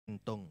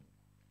Bentong.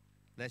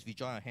 Let's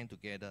join our hand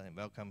together and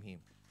welcome him.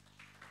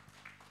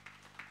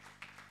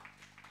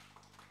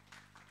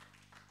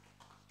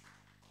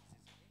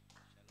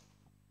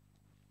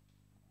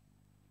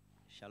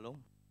 Shalom.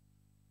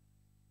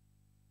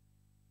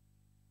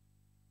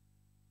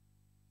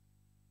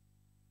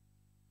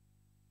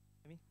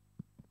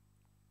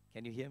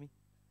 Can you hear me?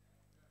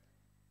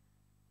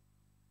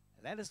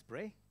 Let us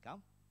pray.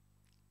 Come.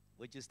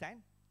 Would you stand?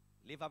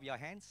 Lift up your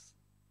hands.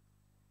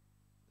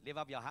 Lift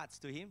up your hearts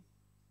to Him.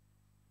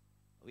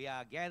 We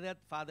are gathered,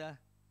 Father,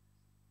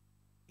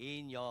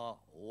 in your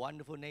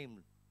wonderful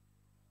name.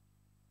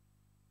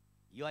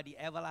 You are the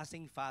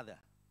everlasting Father.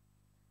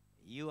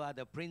 You are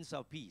the Prince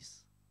of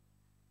Peace.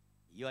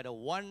 You are the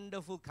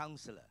wonderful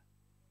Counselor.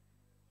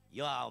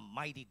 You are a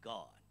mighty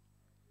God.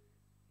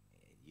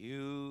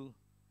 You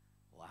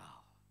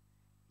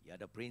are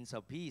the Prince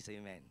of Peace.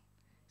 Amen.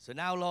 So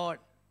now, Lord,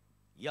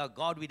 you are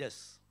God with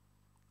us.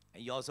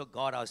 And you are also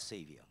God our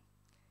Savior.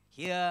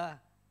 Here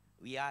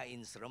we are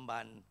in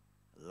Seremban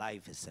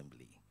Life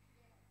Assembly.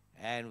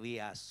 And we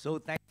are so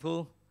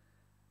thankful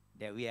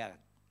that we are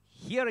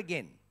here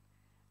again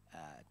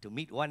to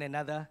meet one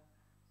another.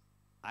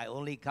 I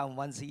only come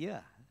once a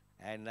year.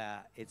 And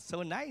it's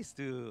so nice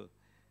to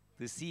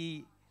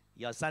see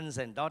your sons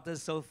and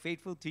daughters so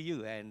faithful to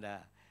you, and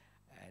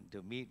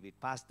to meet with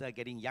Pastor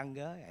getting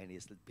younger, and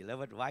his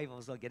beloved wife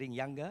also getting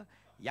younger.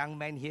 Young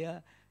men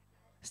here,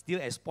 still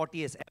as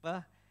sporty as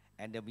ever.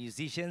 And the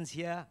musicians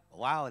here,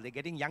 wow, they're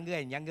getting younger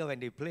and younger when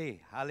they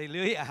play.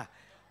 Hallelujah.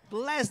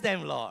 Bless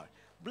them, Lord.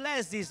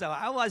 Bless this.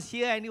 I was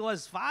here and it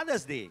was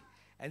Father's Day.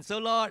 And so,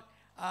 Lord,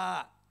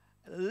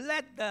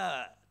 let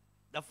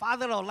the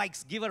Father of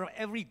lights, giver of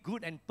every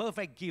good and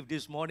perfect gift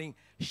this morning,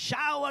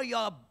 shower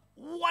your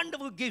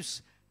wonderful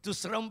gifts to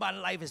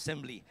Seremban Life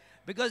Assembly.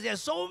 Because there are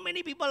so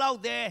many people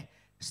out there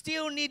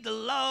still need the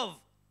love,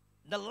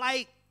 the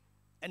light,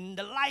 and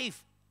the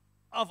life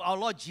of our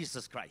Lord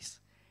Jesus Christ.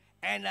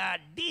 And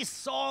these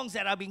songs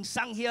that are being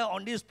sung here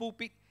on this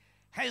pulpit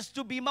has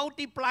to be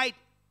multiplied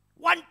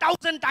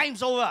 1,000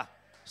 times over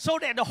so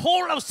that the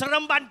whole of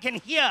Seremban can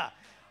hear.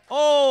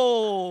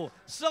 Oh,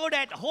 so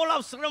that the whole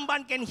of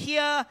Seremban can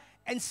hear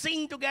and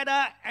sing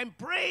together and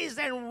praise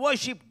and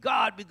worship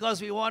God, because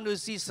we want to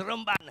see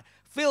Seremban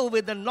filled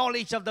with the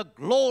knowledge of the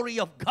glory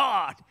of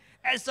God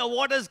as the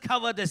waters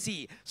cover the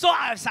sea. So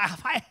I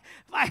have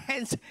five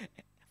hands,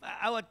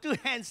 our two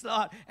hands,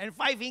 Lord, and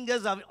 5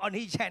 fingers on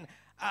each hand.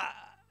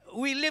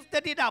 We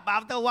lifted it up.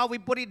 After a while, we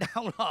put it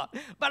down, Lord.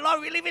 But,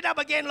 Lord, we lift it up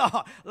again, Lord.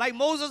 Like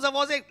Moses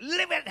was saying,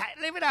 lift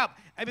it up.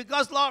 And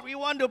because, Lord, we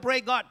want to pray,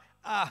 God,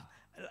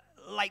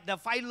 like the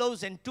 5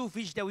 loaves and 2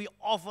 fish that we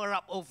offer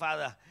up, oh,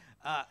 Father,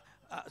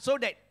 so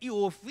that you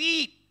will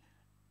feed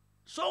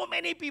so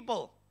many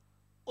people.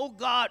 Oh,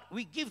 God,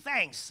 we give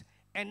thanks.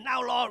 And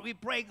now, Lord, we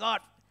pray,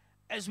 God,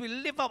 as we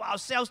lift up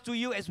ourselves to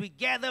you, as we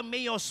gather, may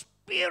your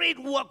Spirit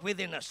work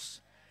within us.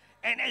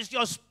 And as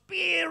your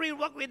Spirit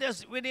work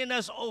within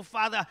us, oh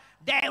Father,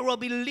 there will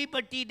be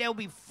liberty, there will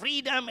be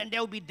freedom, and there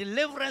will be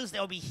deliverance,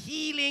 there will be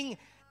healing.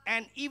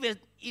 And even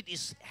it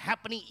is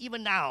happening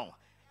even now,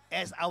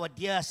 as our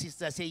dear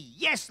sister say,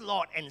 yes,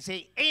 Lord, and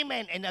say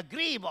amen and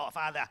agree, oh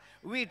Father.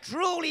 We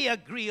truly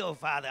agree, oh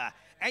Father.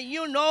 And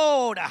you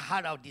know the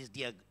heart of this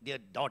dear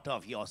daughter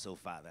of yours, oh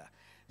Father.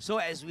 So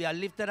as we are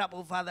lifted up,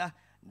 oh Father,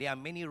 there are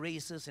many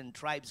races and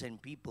tribes and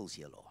peoples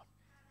here, Lord.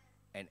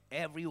 And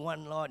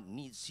everyone, Lord,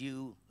 needs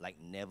you like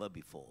never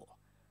before.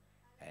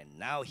 And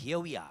now here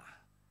we are.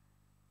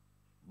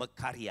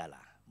 Berkaryalah,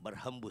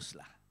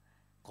 berhembuslah.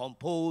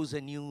 Compose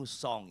a new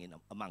song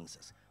amongst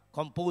us.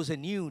 Compose a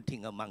new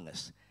thing among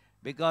us.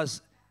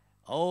 Because,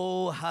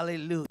 oh,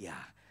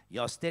 hallelujah,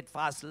 your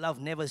steadfast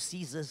love never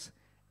ceases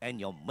and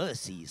your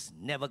mercies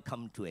never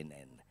come to an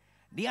end.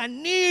 They are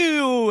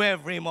new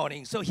every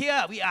morning. So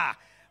here we are.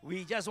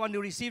 We just want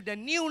to receive the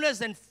newness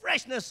and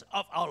freshness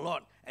of our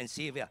Lord and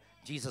Savior,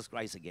 Jesus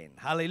Christ again.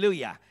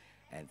 Hallelujah.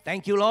 And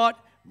thank you, Lord.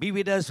 Be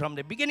with us from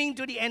the beginning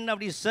to the end of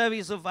this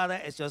service, oh Father,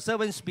 as your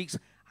servant speaks,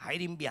 hide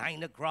him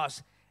behind the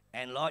cross.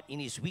 And Lord, in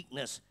his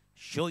weakness,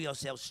 show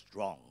yourself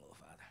strong, oh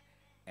Father.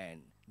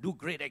 And do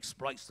great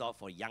exploits, Lord,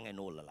 for young and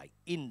old alike.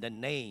 In the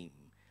name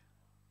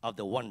of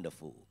the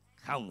wonderful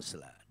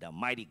Counselor, the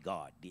mighty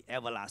God, the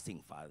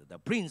everlasting Father, the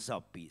Prince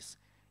of Peace,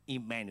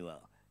 Emmanuel,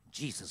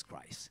 Jesus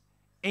Christ.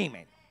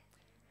 Amen.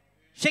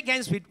 Shake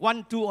hands with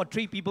 1, 2, or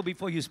 3 people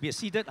before you be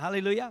seated.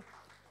 Hallelujah.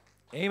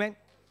 Amen.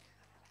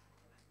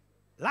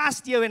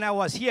 Last year when I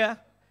was here,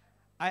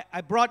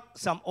 I brought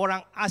some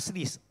orang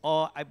aslis,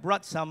 or I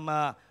brought some,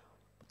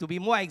 to be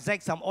more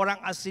exact, some orang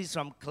aslis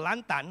from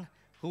Kelantan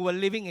who were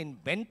living in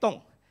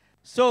Bentong.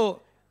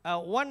 So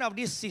one of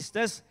these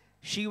sisters,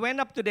 she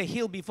went up to the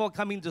hill before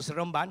coming to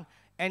Seremban,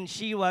 and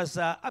she was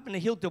up in the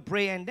hill to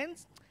pray, and then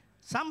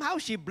somehow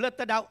she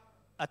blurted out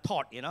a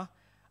thought,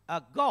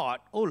 God,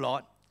 oh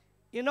Lord,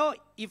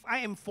 if I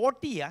am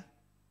 40,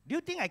 do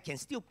you think I can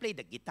still play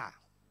the guitar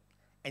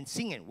and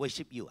sing and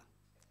worship you?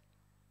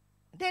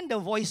 Then the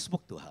voice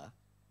spoke to her.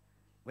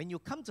 When you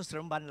come to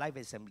Seremban Life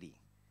Assembly,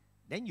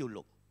 then you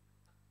look.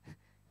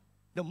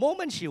 The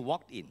moment she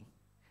walked in,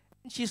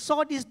 She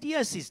saw this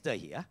dear sister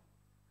here.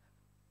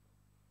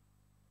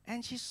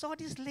 And she saw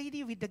this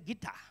lady with the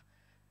guitar.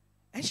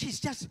 And she's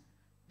just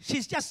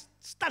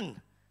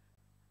stunned.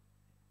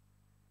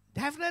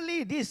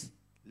 Definitely this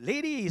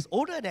lady is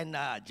older than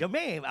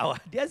Jermaine, our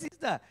dear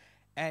sister.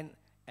 And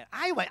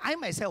I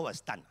myself was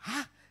stunned.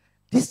 Huh?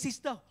 This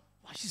sister,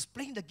 wow, she's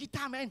playing the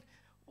guitar, man.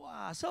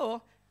 Wow.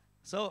 So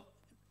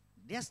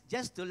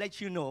just to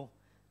let you know,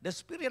 the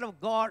Spirit of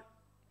God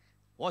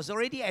was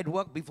already at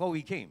work before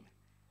we came.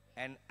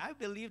 And I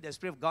believe the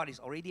Spirit of God is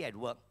already at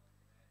work,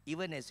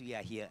 even as we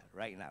are here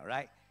right now,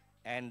 right?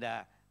 And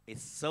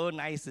it's so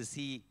nice to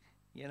see,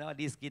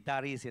 these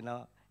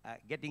guitarists,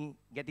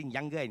 getting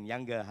younger and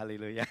younger.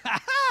 Hallelujah.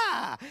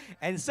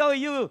 And so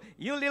you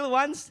little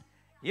ones,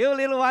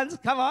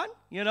 come on,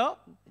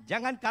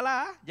 jangan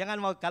kalah, jangan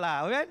mau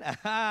kalah, okay?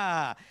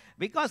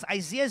 Because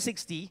Isaiah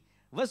 60,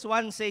 verse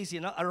 1 says,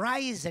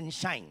 arise and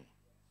shine,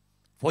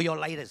 for your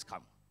light has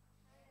come,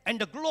 and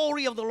the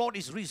glory of the Lord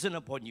is risen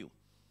upon you.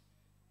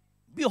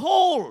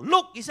 Behold,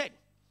 look, he said,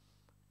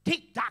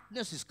 thick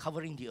darkness is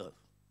covering the earth,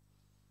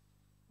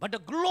 but the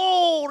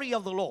glory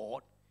of the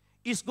Lord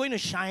is going to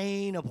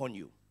shine upon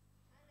you.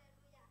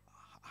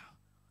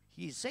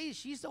 He says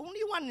she's the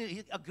only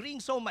one agreeing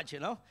so much,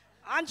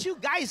 Aren't you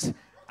guys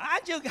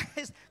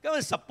going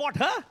to support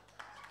her?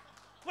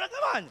 Well,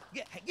 come on,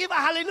 give a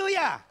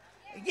hallelujah.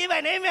 Give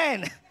an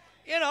amen.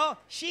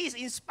 She's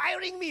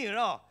inspiring me,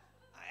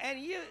 And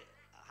you,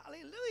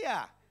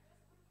 hallelujah.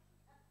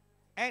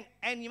 And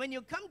when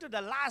you come to the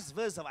last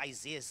verse of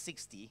Isaiah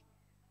 60,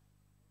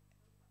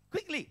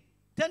 quickly,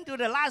 turn to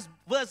the last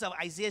verse of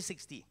Isaiah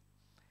 60.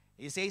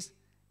 He says,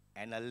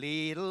 and a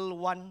little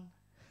one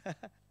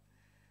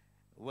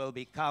will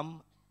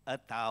become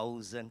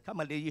 1,000. Come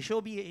on, you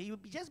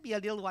just be a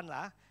little one.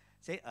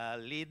 Say,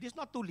 this is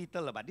not too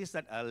little, but this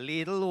is a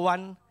little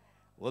one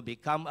will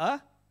become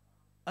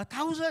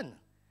 1,000.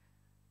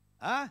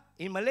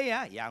 In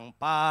Malay, yang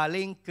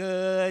paling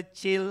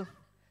kecil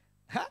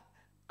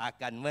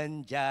akan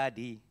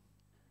menjadi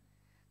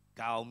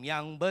kaum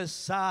yang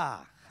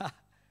besar.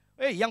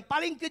 Yang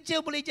paling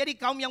kecil boleh jadi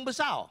kaum yang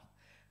besar.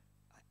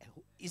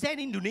 Is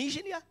that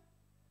Indonesian ya?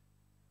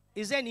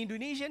 Is that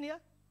Indonesian ya?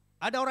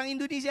 Ada orang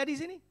Indonesia di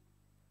sini?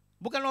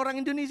 Bukan orang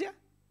Indonesia?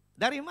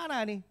 Dari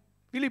mana nih?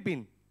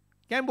 Filipina,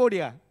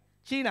 Cambodia,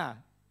 China.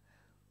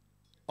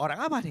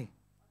 Orang apa nih?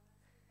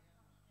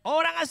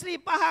 Orang asli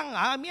Pahang,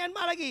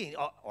 Myanmar lagi.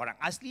 Orang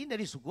asli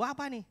dari suku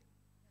apa nih?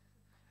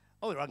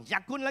 Orang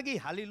Jakun lagi.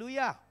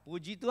 Haleluya.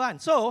 Puji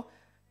Tuhan. So,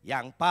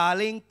 yang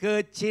paling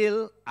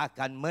kecil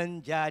akan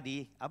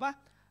menjadi apa?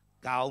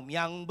 Kaum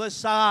yang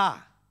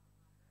besar.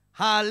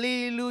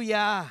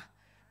 Haleluya.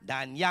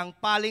 Dan yang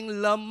paling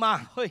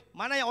lemah.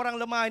 Mana yang orang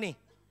lemah ini?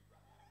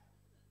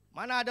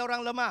 Mana ada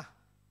orang lemah?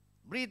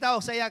 Beritahu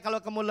saya kalau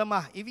kamu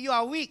lemah. If you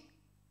are weak,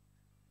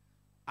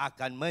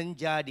 akan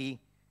menjadi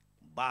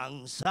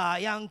bangsa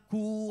yang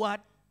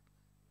kuat.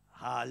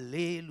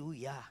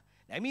 Haleluya.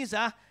 That means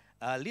a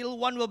little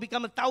one will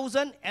become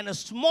 1,000 and a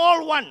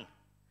small one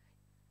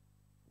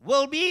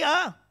will be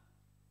a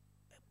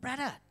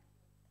brother.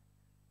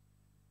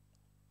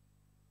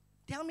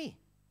 Tell me.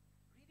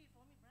 Read it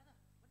for me, brother.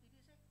 What did you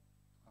say?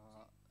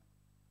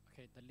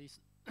 Okay, the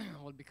least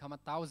will become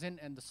 1,000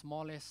 and the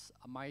smallest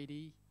a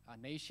mighty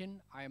nation.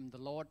 I am the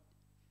Lord.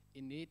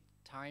 In it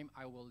time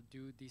I will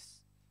do this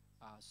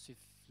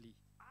swiftly.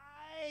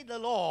 I, the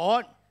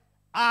Lord,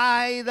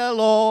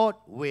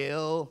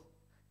 will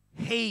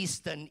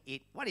hasten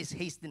it. What is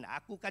hasten?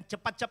 Aku kan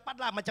cepat-cepat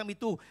lah macam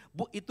itu.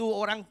 Itu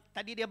orang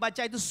tadi dia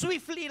baca itu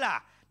swiftly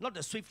lah. Not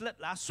the swiftlet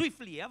lah,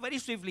 swiftly, very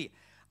swiftly.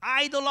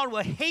 I, the Lord,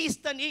 will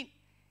hasten it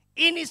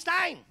in His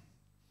time.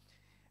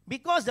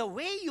 Because the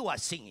way you are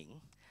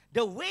singing,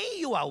 the way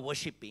you are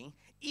worshiping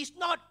is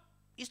not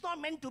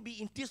meant to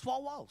be in these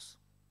four walls.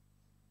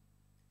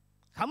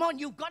 Come on,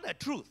 you got the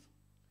truth.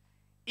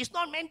 It's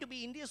not meant to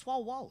be in these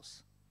four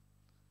walls.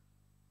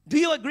 Do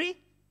you agree?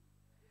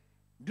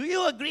 Do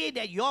you agree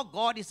that your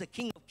God is the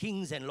King of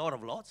Kings and Lord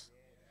of Lords?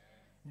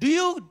 Do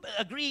you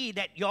agree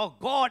that your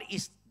God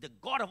is the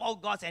God of all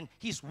gods and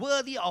He's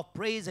worthy of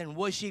praise and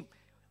worship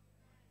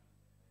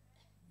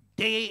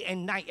day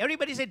and night?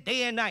 Everybody say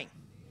day and night.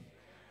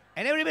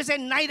 And everybody say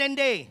night and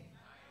day.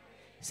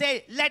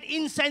 Say, let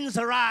incense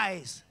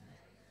arise.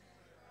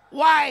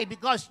 Why?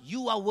 Because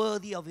you are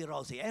worthy of it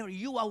all. Say,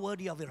 you are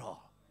worthy of it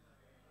all.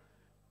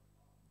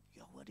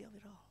 You are worthy of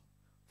it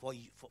all.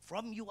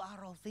 From you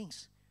are all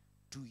things.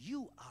 To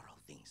you are all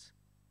things.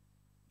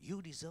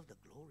 You deserve the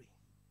glory.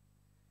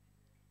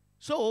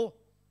 So,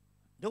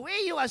 the way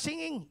you are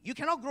singing, you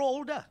cannot grow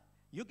older.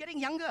 You're getting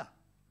younger.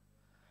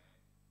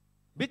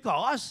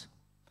 Because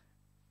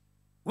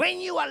when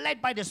you are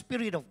led by the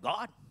Spirit of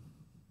God,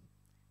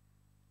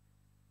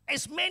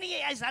 as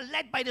many as are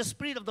led by the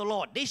Spirit of the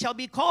Lord, they shall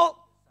be called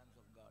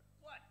sons of God.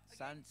 What?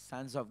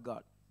 Sons of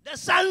God. The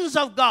sons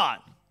of God,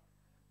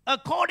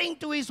 according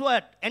to His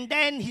word. And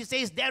then He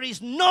says, there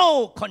is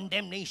no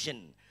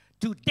condemnation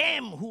to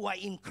them who are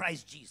in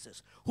Christ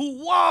Jesus,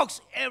 who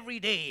walks every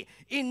day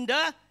in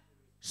the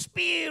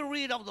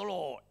Spirit of the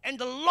Lord. And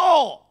the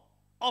law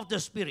of the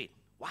Spirit.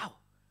 Wow.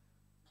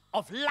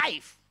 Of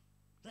life.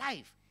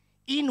 Life.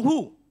 In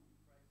who?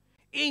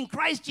 In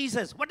Christ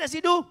Jesus. What does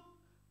he do?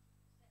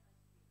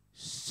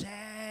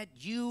 Set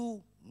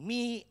you,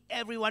 me,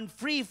 everyone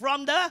free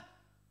from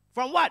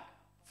what?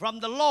 From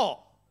the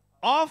law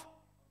of.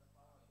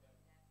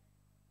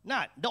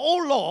 Now, the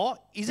old law,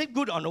 is it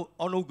good or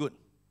no good?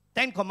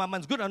 10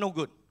 commandments, good or no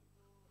good?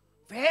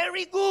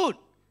 Very good.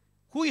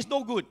 Who is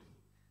no good?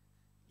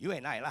 You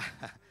and I lah.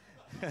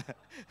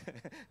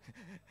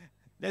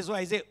 That's why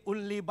I say,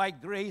 only by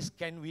grace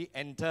can we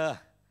enter.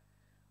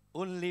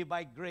 Only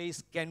by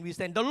grace can we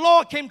stand. The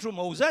law came through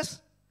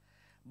Moses,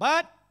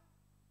 but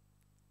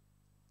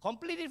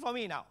complete it for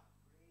me now.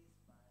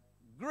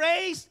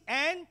 Grace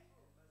and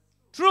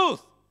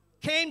truth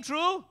came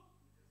through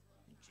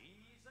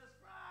Jesus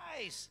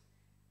Christ.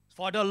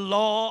 For the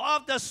law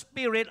of the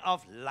Spirit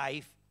of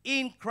life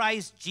in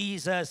Christ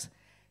Jesus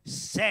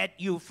set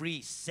you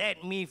free,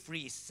 set me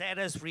free, set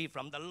us free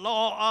from the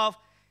law of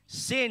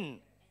sin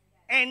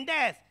and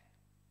death.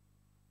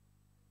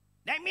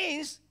 That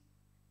means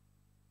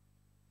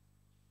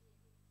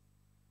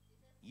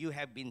you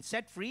have been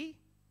set free,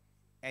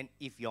 and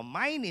if your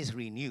mind is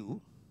renewed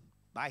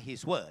by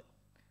His Word,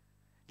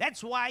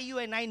 that's why you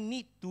and I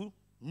need to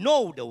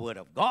know the Word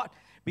of God,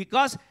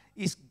 because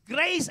it's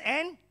grace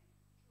and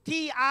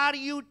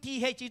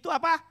T-R-U-T-H itu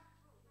apa?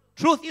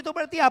 Truth itu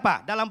berarti apa?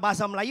 Dalam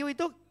bahasa Melayu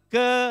itu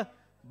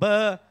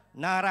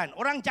kebenaran.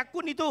 Orang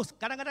jakun itu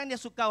kadang-kadang dia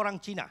suka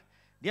orang Cina.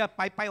 Dia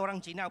pai-pai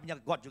orang Cina punya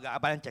God juga.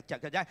 Abang cak-cak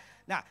saja.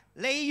 Nah,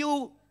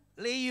 leyu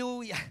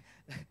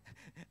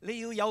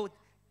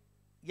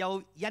yau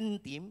yan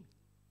tim,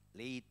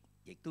 le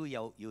itu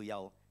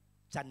yau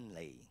chân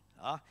lei.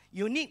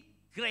 You need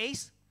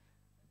grace,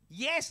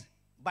 yes,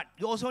 but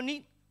you also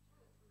need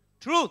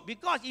truth,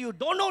 because if you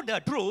don't know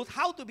the truth,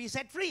 how to be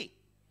set free?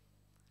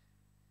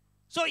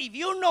 So if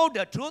you know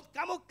the truth,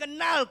 kamu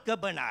kenal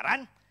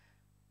kebenaran,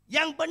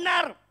 yang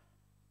benar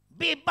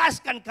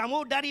bebaskan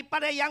kamu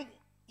daripada yang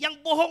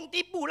bohong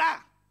tipu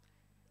lah.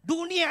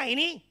 Dunia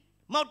ini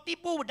mau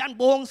tipu dan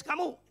bohong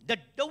kamu.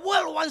 The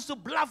world wants to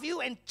bluff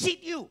you and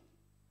cheat you.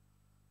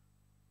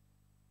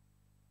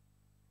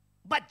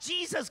 But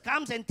Jesus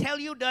comes and tell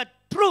you the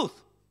truth.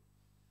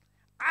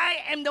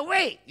 I am the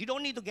way. You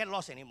don't need to get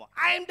lost anymore.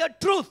 I am the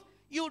truth.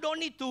 You don't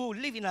need to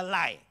live in a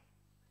lie.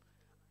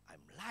 I'm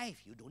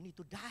life. You don't need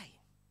to die.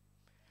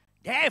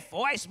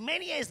 Therefore, as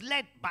many as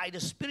led by the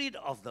Spirit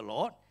of the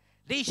Lord,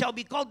 they shall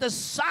be called the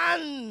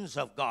sons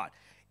of God.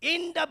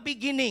 In the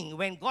beginning,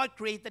 when God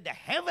created the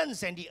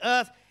heavens and the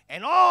earth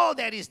and all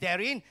that is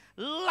therein,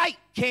 light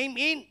came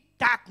in,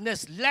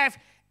 darkness left,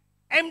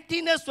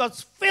 emptiness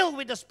was filled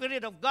with the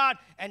Spirit of God,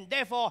 and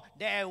therefore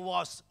there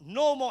was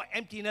no more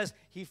emptiness.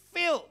 He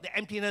filled the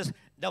emptiness,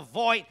 the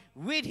void,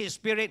 with His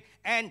Spirit,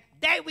 and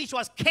that which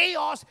was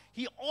chaos,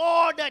 He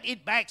ordered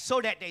it back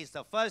so that there is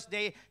the first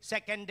day,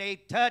 second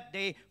day, third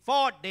day,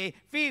 fourth day,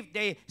 fifth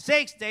day,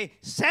 sixth day,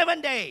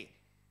 seventh day.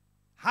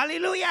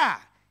 Hallelujah.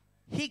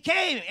 He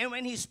came, and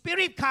when His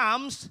Spirit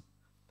comes,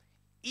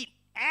 it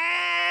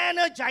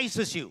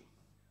energizes you.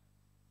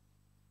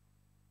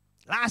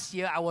 Last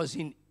year I was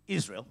in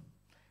Israel,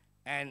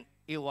 and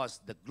it was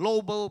the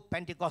Global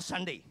Pentecost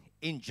Sunday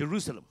in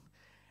Jerusalem.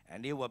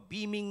 And they were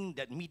beaming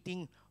that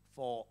meeting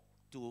to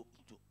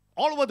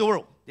all over the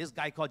world. This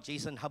guy called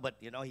Jason Hubbard,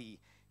 he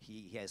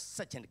has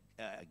such a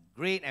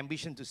great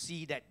ambition to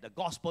see that the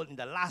gospel in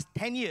the last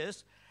 10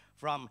 years,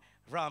 from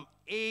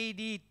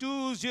AD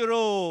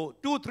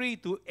 2023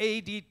 to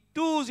AD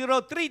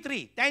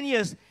 2033, 10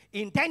 years.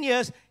 In 10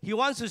 years, he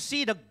wants to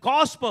see the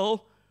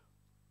gospel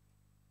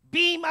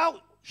beam out,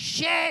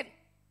 shared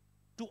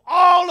to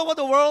all over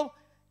the world.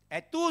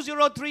 At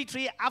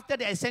 2033, after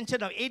the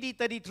ascension of AD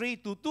 33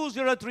 to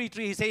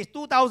 2033, he says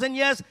 2,000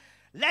 years,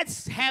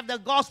 let's have the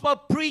gospel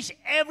preached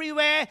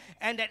everywhere,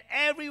 and that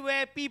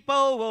everywhere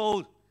people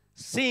will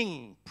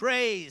sing,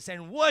 praise,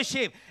 and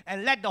worship,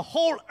 and let the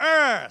whole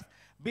earth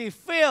be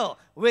filled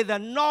with the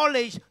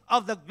knowledge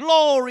of the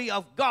glory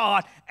of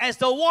God as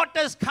the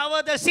waters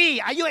cover the sea.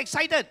 Are you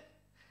excited?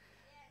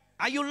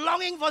 Are you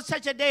longing for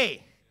such a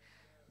day?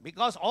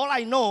 Because all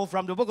I know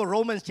from the book of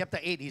Romans chapter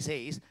 8, he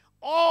says,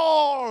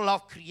 all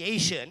of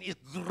creation is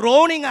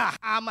groaning a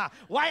hammer.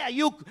 Why are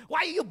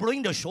you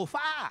blowing the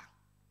shofar?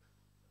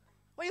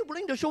 Why are you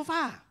blowing the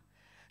shofar?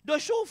 The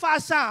shofar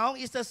sound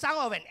is the sound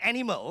of an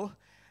animal.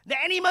 The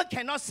animal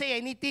cannot say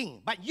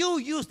anything, but you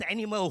use the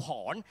animal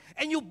horn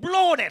and you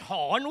blow that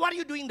horn. What are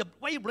you doing?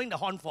 What are you blowing the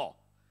horn for?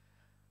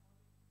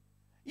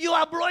 You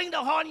are blowing the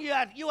horn.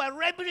 You are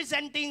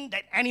representing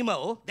that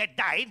animal that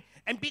died,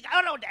 and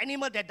out of the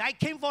animal that died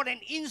came forth an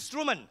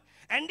instrument.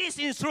 And this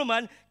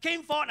instrument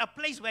came forth a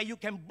place where you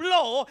can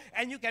blow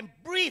and you can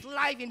breathe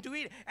life into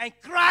it and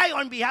cry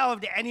on behalf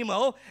of the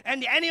animal.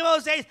 And the animal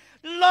says,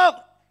 "Look,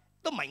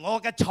 都唔係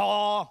我嘅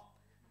錯,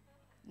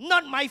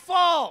 not my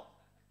fault.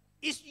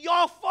 It's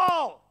your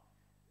fault."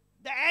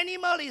 The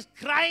animal is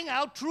crying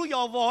out through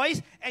your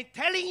voice and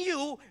telling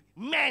you,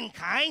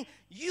 mankind,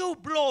 you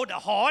blow the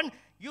horn.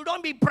 You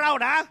don't be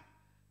proud, huh?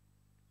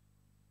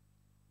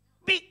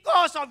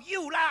 Because of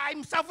you,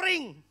 I'm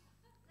suffering.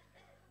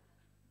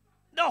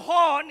 The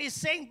horn is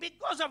saying,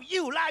 because of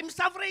you, I'm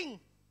suffering.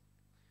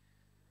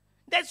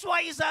 That's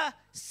why it's a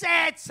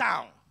sad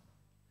sound.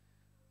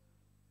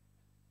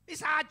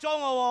 It's hard,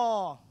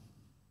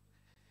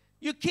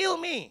 you kill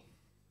me.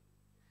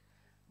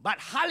 But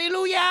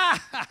hallelujah,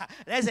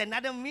 there's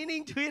another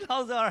meaning to it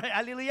also, right?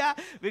 Hallelujah,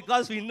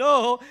 because we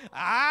know,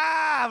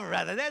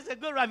 brother, that's a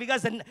good one,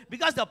 because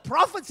the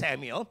prophet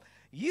Samuel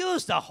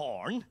used the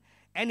horn,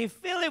 and he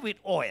filled it with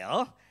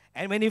oil,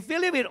 and when he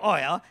filled it with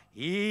oil,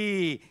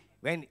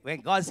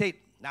 when God said,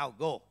 now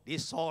go,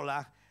 this Saul,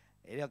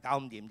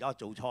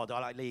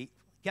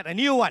 get a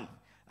new one,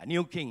 a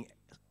new king,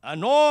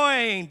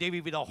 anoint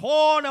David with the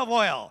horn of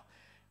oil.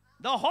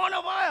 The horn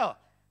of oil.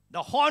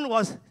 The horn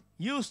was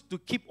used to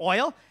keep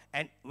oil,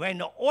 and when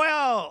the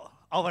oil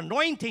of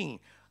anointing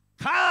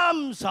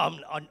comes on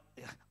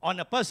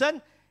a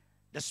person,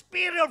 the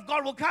Spirit of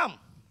God will come.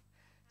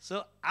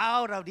 So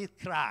out of this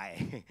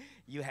cry,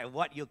 you have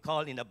what you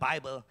call in the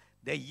Bible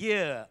the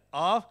year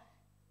of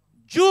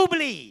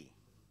Jubilee.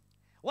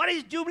 What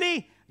is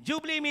Jubilee?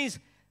 Jubilee means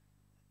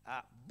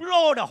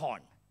blow the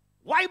horn.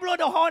 Why blow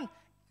the horn?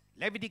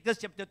 Leviticus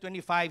chapter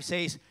 25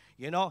 says,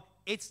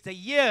 it's the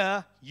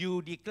year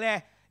you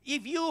declare,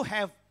 if you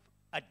have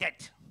a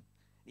debt,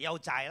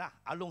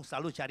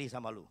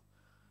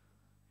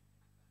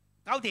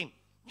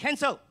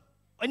 cancel.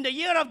 In the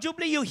year of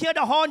Jubilee, you hear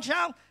the horn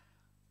sound,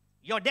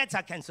 your debts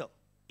are cancelled.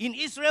 In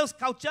Israel's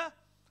culture,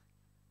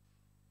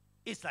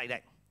 it's like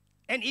that.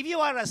 And if you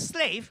are a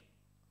slave,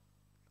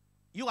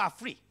 you are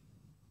free.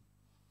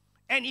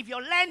 And if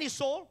your land is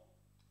sold,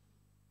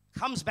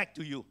 comes back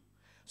to you.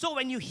 So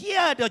when you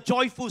hear the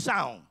joyful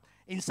sound,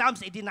 in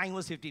Psalms 89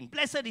 verse 15,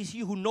 blessed is he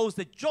who knows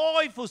the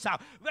joyful sound.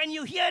 When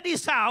you hear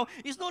this sound,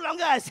 it's no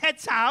longer a sad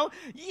sound.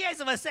 Yes,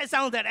 of a sad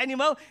sound, that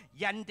animal.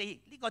 人哋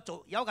呢個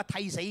做有一個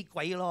替死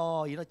鬼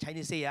咯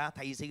，Chinese say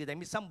替死鬼that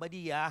means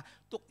somebody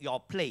took your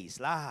place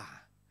lah.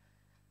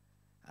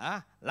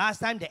 Last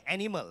time the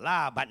animal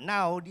lah, but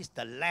now this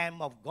the Lamb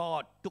of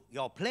God took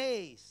your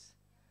place.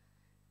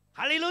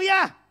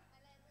 Hallelujah.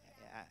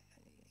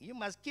 You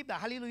must keep the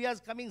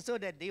hallelujahs coming so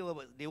that they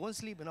won't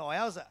sleep, or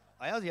else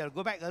you'll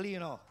go back early,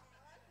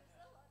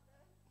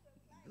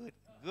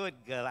 Good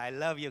girl. I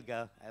love you,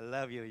 girl. I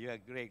love you. You're a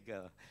great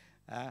girl.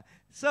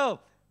 So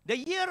the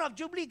year of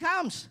Jubilee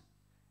comes,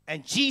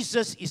 and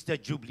Jesus is the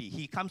Jubilee.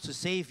 He comes to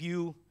save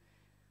you,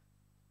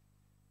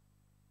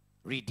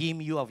 redeem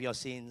you of your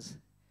sins,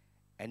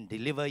 and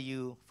deliver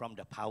you from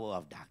the power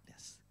of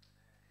darkness.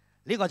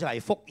 呢個就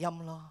係福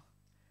音咯。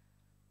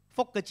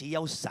福嘅字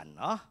有神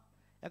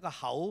一個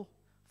口。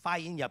花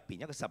園入邊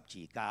一個十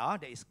字架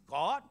，there is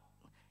God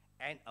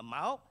and a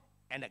mouth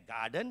and a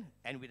garden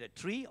and with a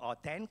tree or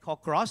tent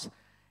called cross,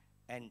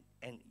 and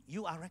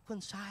you are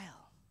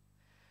reconciled.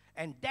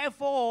 And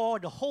therefore,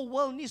 the whole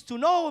world needs to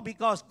know,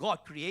 because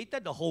God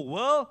created the whole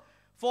world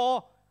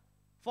for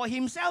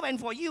himself and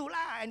for you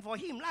and for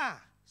him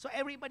so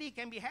everybody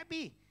can be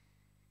happy.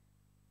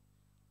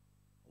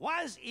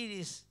 Once it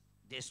is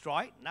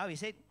destroyed, now he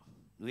said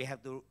we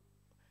have to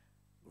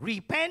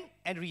repent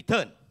and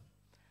return.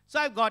 So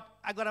I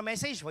got a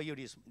message for you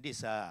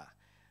this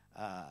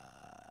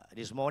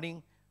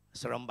morning,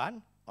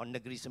 Seremban, on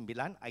Negeri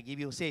Sembilan. I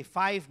give you, say,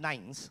 5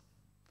 nines.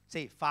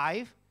 Say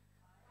 5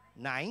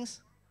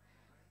 nines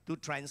to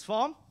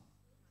transform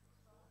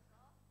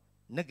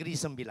Negeri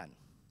Sembilan.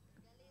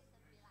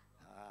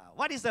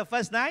 What is the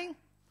first 9?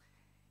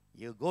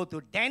 You go to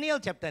Daniel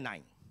chapter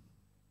 9.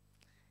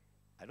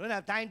 I don't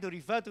have time to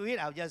refer to it.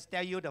 I'll just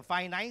tell you the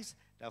 5 nines.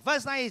 The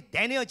first 9 is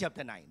Daniel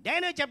chapter 9.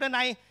 Daniel chapter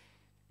 9.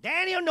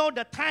 Daniel know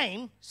the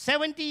time,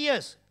 70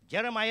 years.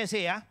 Jeremiah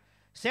say,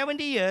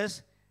 70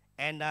 years,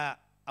 and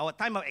our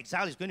time of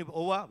exile is going to be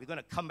over. We're going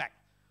to come back.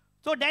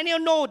 So Daniel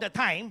know the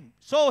time,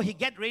 so he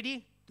get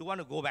ready to want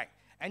to go back.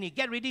 And he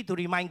get ready to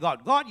remind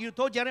God. God, you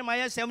told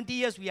Jeremiah 70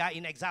 years we are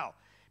in exile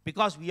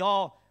because we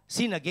all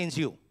sin against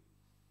you.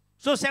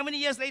 So 70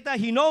 years later,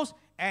 he knows,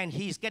 and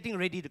he's getting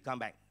ready to come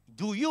back.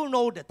 Do you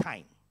know the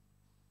time?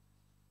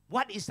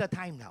 What is the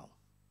time now?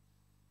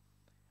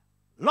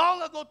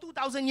 Long ago,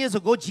 2,000 years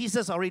ago,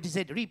 Jesus already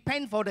said,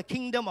 repent, for the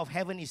kingdom of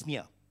heaven is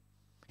near.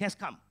 He has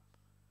come.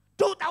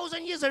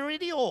 2,000 years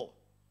already,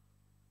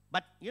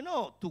 But,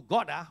 to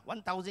God,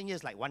 1,000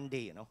 years like one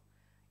day,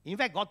 In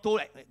fact, God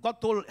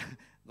told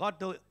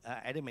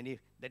Adam and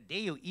Eve, the day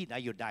you eat,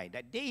 you die.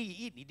 That day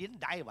he eat, he didn't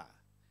die.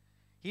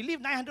 He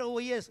lived 900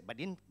 over years, but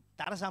didn't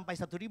tara sampai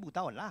 1,000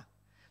 tahun lah.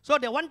 So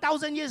the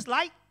 1,000 years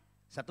like,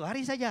 1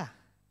 hari saja.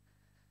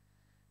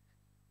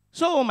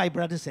 So, my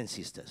brothers and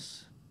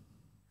sisters,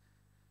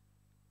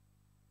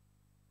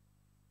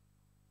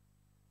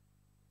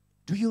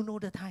 do you know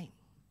the time?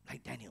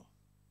 Like Daniel.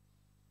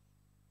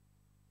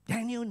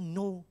 Daniel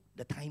know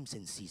the times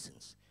and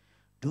seasons.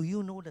 Do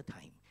you know the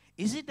time?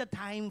 Is it the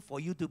time for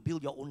you to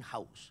build your own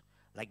house?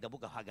 Like the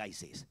book of Haggai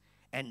says.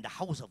 And the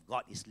house of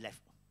God is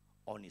left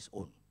on its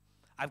own.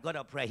 I've got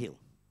a prayer hill.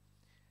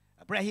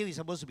 A prayer hill is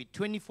supposed to be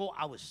 24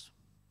 hours.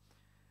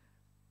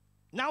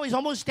 Now it's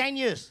almost 10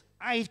 years.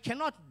 I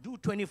cannot do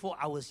 24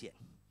 hours yet.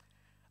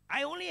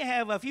 I only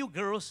have a few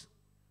girls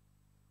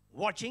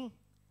watching,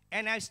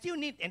 and I still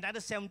need another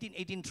 17,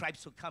 18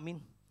 tribes to come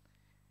in.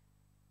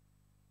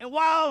 And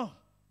while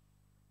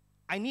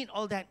I need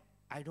all that,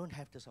 I don't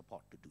have the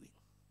support to do it.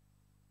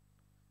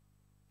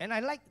 And I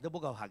like the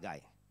book of Haggai.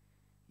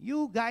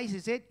 You guys, he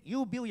said,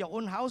 you build your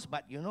own house,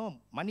 but you know,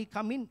 money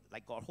come in,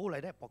 like got hole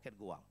like that, pocket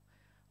go out.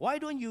 Why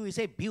don't you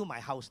say, build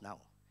my house now?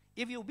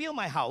 If you build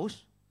my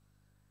house,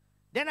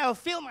 then I will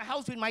fill my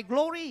house with my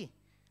glory.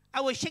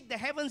 I will shake the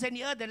heavens and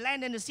the earth, the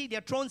land and the sea,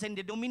 their thrones and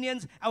their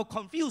dominions. I will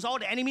confuse all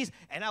the enemies,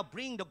 and I'll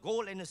bring the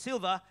gold and the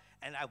silver,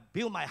 and I'll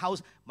build my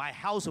house. My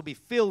house will be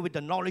filled with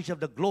the knowledge of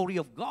the glory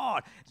of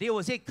God. They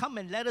will say, come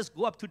and let us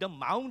go up to the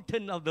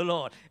mountain of the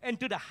Lord and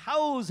to the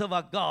house of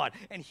our God,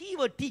 and he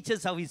will teach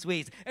us of his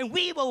ways, and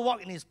we will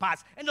walk in his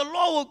paths, and the Lord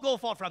will go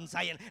forth from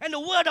Zion, and the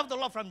word of the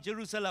Lord from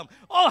Jerusalem.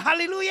 Oh,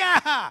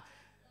 hallelujah!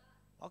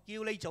 我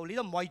叫你做，你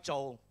都唔愛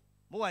做，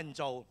冇人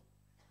做。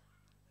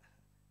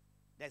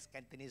That's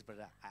Cantonese,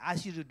 brother. I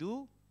ask you to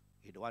do,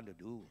 you don't want to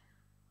do.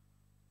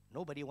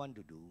 Nobody want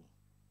to do.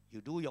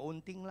 You do your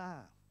own thing lah.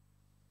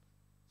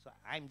 So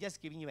I'm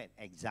just giving you an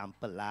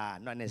example lah.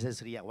 Not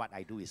necessarily what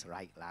I do is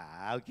right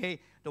lah. Okay?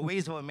 The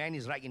ways of a man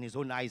is right in his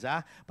own eyes.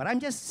 But I'm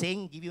just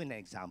saying, give you an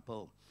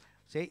example.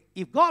 Say,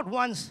 if God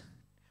wants,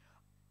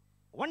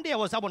 one day I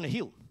was up on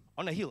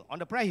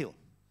the prayer hill.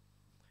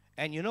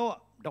 And you know,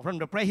 from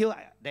the prayer hill,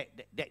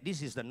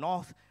 this is the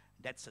north,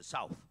 that's the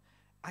south.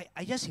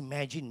 I just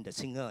imagine the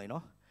singer, you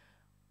know.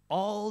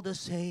 All the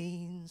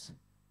saints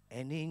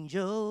and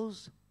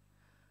angels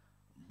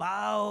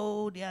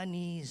bow their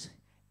knees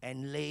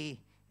and lay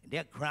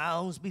their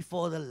crowns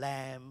before the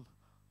Lamb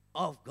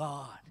of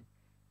God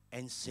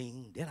and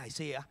sing. Then I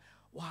say,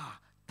 wow,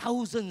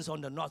 thousands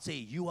on the north say,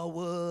 you are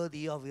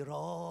worthy of it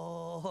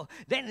all.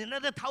 Then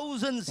another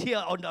thousands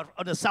here on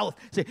the south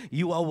say,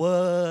 you are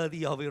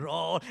worthy of it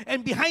all.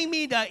 And behind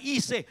me, the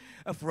east say,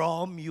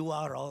 from you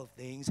are all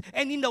things.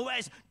 And in the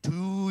west,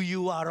 to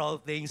you are all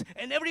things.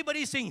 And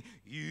everybody sing,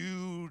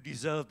 you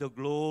deserve the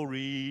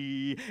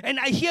glory. And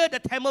I hear the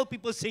Tamil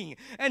people sing,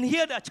 and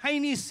hear the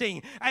Chinese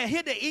sing. I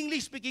hear the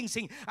English speaking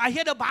sing. I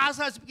hear the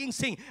Bahasa speaking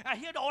sing. I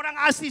hear the Orang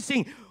Asli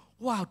sing.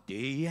 Wow,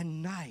 day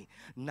and night,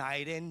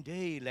 night and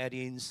day, let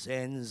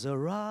incense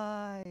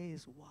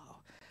arise.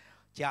 Wow.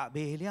 Chak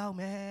be liao,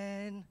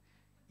 man.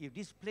 If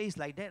this place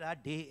like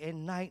that, day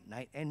and night,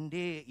 night and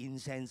day,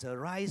 incense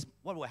arise,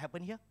 what will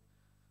happen here?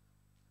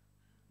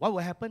 What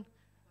will happen?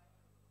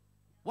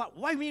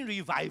 Why mean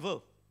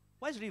revival?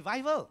 What's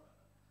revival?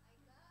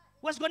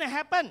 What's going to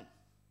happen?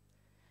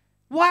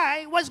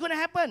 Why? What's going to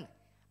happen?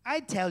 I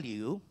tell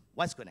you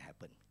what's going to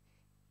happen.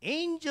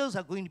 Angels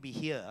are going to be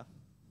here.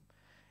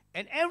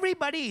 And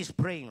everybody is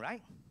praying,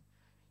 right?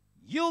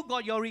 You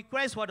got your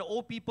request for the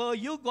old people.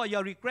 You got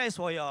your request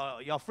for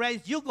your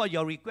friends. You got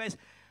your request.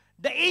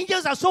 The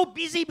angels are so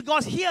busy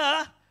because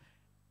here,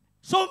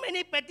 so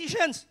many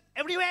petitions.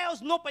 Everywhere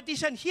else, no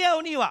petition. Here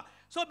only.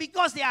 So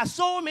because there are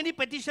so many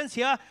petitions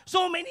here,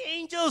 so many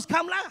angels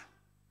come lah.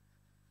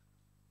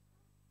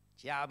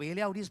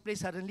 This place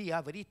suddenly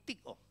very thick.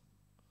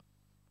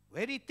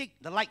 Very thick,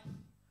 the light.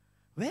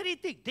 Very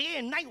thick, day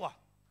and night.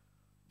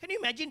 Can you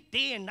imagine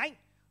day and night?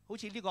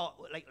 You got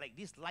like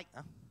this light,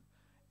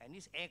 and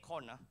this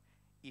aircon,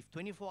 if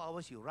 24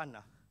 hours you run,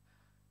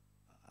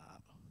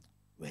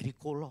 very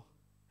cold,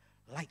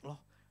 light,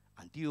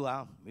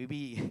 until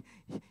maybe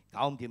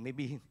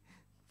maybe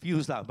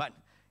fuse, but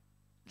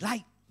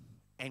light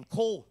and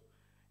cold,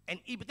 and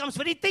it becomes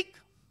very thick.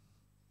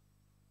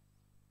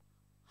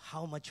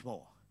 How much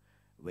more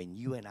when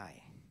you and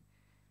I?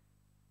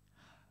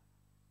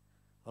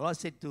 The Lord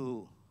said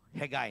to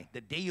Haggai,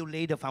 the day you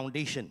lay the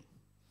foundation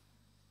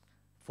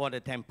for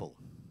the temple,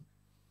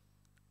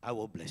 I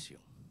will bless you.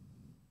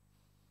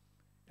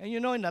 And you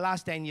know, in the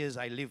last 10 years,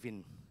 I've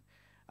been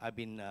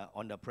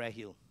on the prayer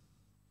hill.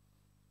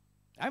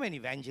 I'm an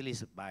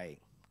evangelist by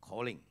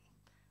calling,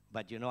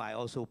 but you know, I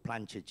also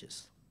plant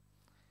churches.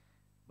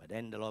 But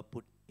then the Lord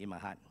put in my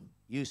heart,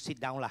 you sit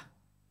down lah.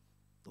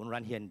 Don't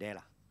run here and there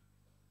lah.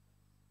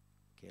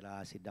 Okay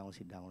lah, sit down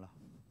lah.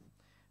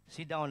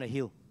 Sit down on the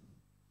hill.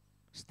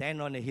 Stand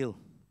on the hill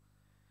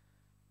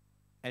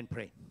and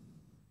pray.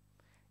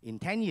 In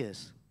 10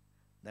 years,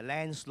 the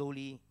land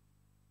slowly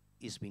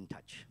is being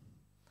touched.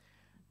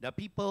 The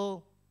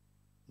people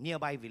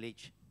nearby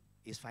village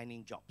is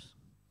finding jobs,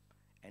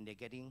 and they're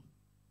getting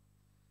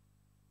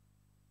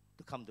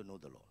to come to know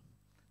the Lord.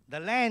 The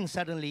land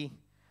suddenly,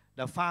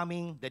 the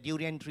farming, the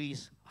durian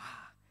trees,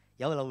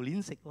 wow,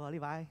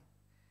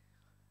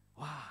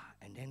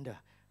 and then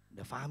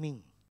the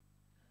farming,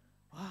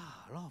 wow,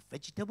 a lot of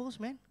vegetables,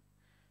 man,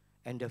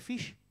 and the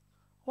fish,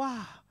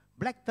 wow,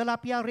 black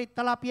tilapia, red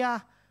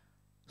tilapia,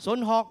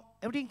 sonhawk,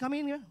 everything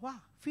coming in. Wow,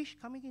 fish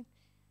coming in.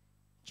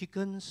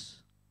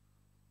 Chickens.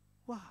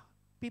 Wow,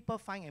 people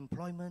find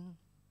employment.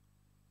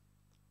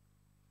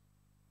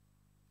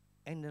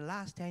 And the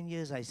last 10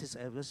 years, I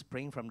was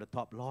praying from the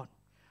top, Lord.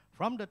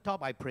 From the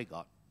top, I pray,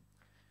 God,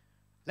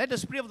 let the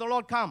Spirit of the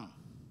Lord come.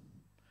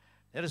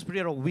 Let the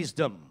Spirit of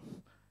wisdom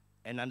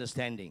and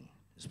understanding,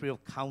 the Spirit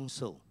of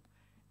counsel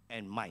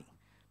and might.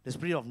 the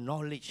spirit of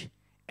knowledge.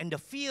 And the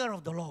fear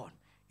of the Lord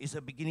is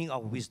the beginning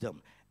of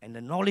wisdom. And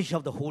the knowledge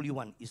of the Holy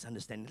One is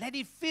understanding. Let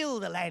it fill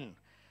the land.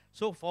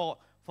 So for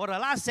the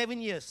last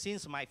 7 years,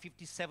 since my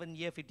 57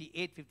 year,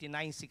 58,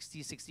 59,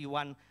 60,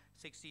 61,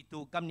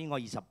 62, 今年我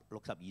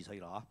62歲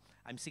啦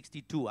I'm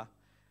 62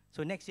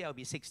 So next year I'll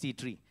be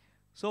 63.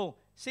 So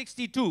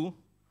 62,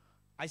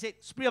 I said,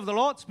 Spirit of the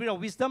Lord, Spirit of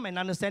wisdom and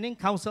understanding,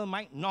 counsel,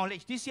 might,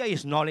 knowledge. This year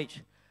is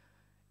knowledge.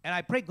 And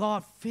I pray,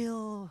 God,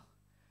 fill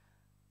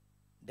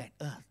that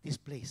earth, this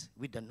place,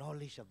 with the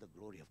knowledge of the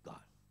glory of God.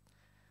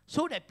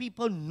 So that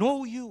people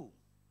know you.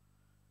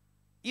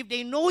 If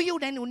they know you,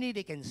 then only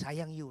they can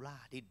sayang you lah.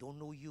 They don't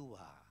know you.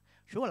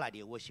 Sure lah,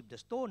 they worship the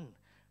stone.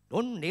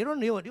 They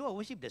will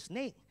worship the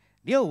snake.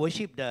 They will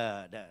worship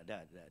the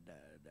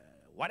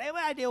whatever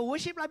they will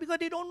worship lah, because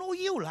they don't know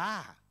you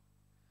lah.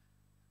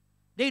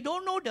 They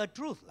don't know the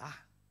truth lah.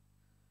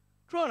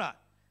 True lah.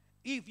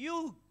 If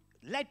you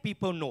let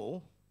people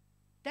know,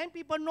 then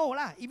people know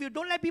lah. If you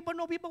don't let people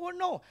know, people won't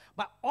know.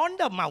 But on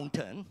the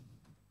mountain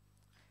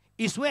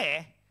is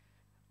where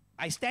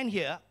I stand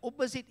here.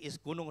 Opposite is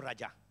Gunung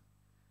Raja.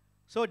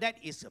 So that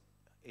is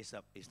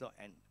not,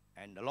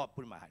 and the Lord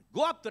put in my hand.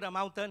 Go up to the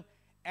mountain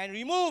and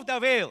remove the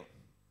veil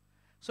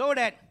so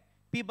that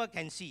people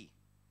can see.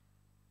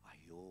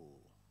 Ayo,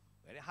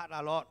 very hard,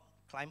 our Lord.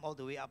 Climb all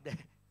the way up there.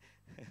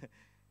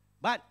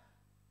 But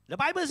the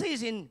Bible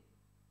says in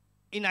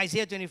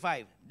Isaiah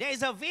 25, there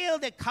is a veil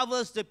that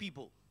covers the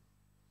people.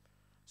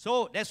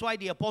 So that's why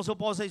the Apostle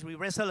Paul says we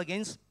wrestle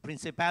against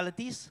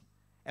principalities.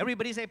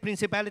 Everybody say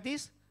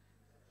principalities.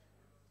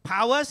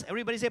 Powers.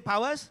 Everybody say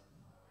powers.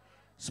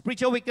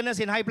 Spiritual wickedness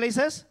in high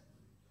places.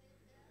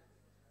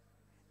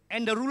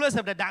 And the rulers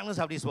of the darkness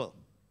of this world.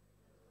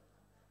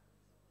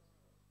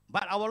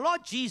 But our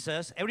Lord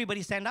Jesus,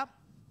 everybody stand up.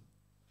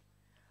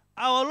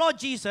 Our Lord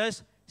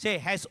Jesus, say,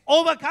 has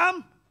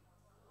overcome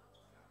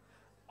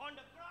on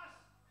the cross.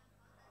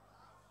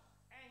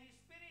 And His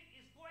Spirit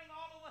is going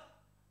all over.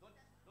 Don't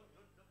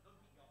beat your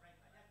friend.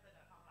 Just turn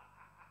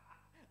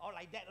around. All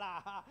like that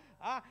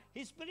lah.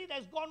 His Spirit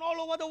has gone all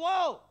over the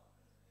world.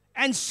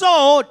 And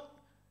so,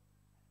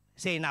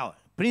 say now,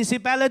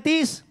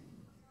 principalities,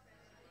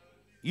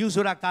 you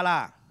sudah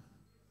kalah.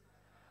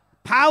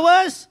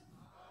 Powers,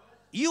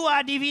 you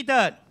are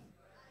defeated.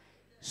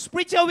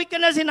 Spiritual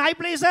wickedness in high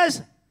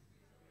places,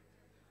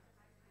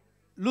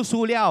 lu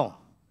su liao.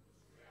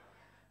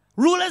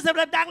 Rulers of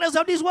the darkness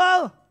of this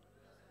world,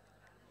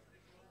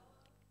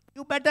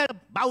 you better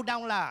bow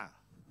down lah.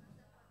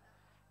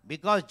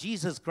 Because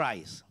Jesus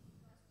Christ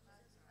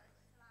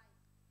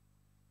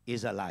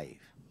is alive.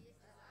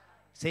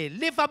 Say,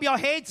 lift up your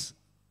heads,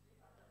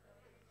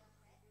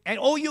 and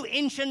all you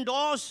ancient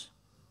doors,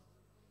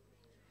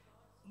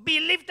 be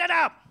lifted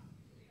up.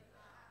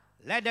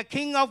 Let the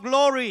King of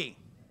Glory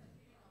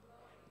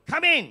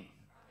come in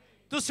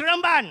to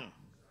Seremban,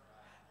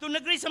 to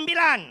Negeri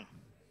Sembilan,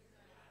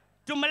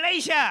 to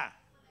Malaysia,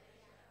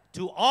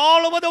 to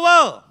all over the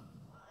world.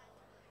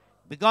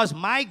 Because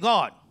my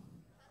God,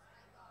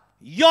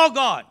 your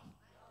God,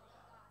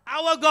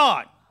 our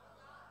God,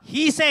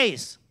 He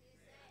says,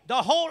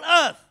 the whole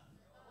earth,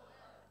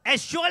 as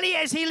surely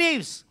as He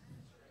lives,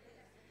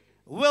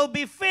 will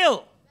be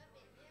filled,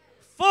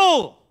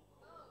 full,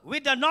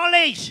 with the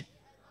knowledge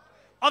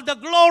of the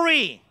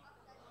glory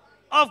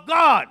of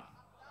God,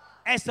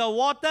 as the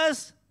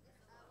waters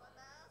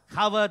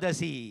cover the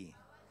sea.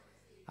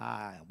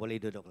 Boleh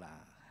duduk lah.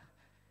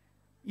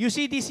 You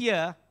see, this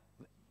year,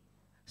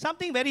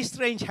 something very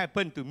strange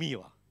happened to me.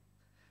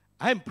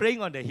 I'm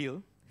praying on the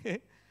hill.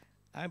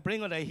 I'm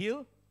praying on the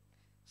hill.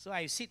 So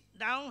I sit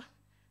down,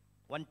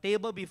 one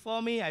table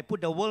before me, I put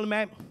the world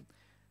map.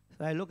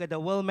 So I look at the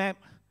world map.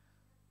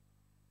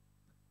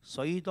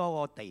 水多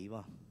過地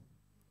喎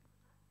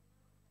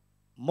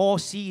More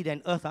sea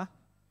than earth.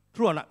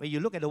 True or not? When you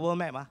look at the world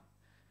map,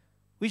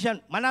 which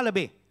one? Mana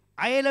lebih?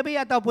 Air lebih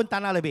ataupun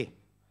tanah lebih?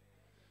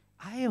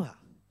 Air.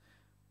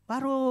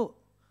 Baru,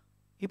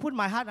 he put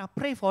my heart,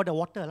 pray for the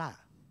water lah.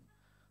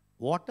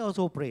 Water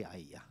also pray.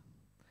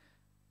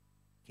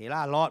 Okay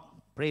lah, Lord,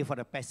 pray for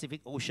the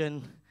Pacific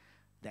Ocean,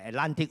 the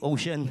Atlantic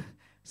Ocean,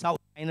 South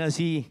China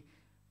Sea.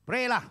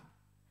 Pray lah.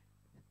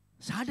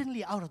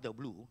 Suddenly out of the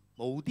blue,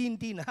 mau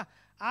tin-tin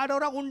ada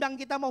orang undang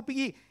kita mau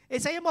pergi.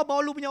 Saya mau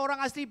bawa lu punya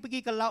orang asli pergi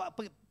ke laut,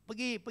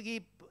 pergi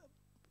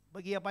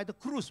apa itu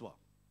cruise wah.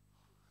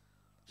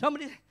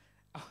 Somebody,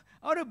 I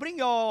want to bring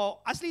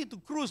your asli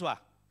to cruise wah.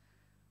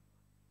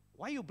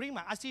 Why you bring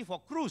my asli for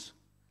cruise?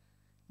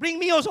 Bring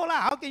me also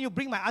lah. How can you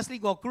bring my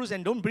asli go cruise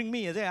and don't bring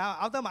me? I say,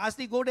 after my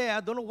asli go there, I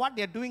don't know what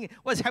they're doing,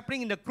 what's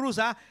happening in the cruise.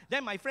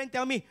 Then my friend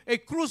tell me, hey,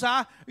 cruise,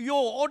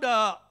 all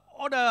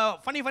the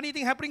funny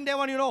thing happening there,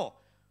 one, you know.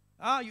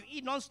 You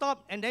eat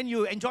non-stop and then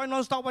you enjoy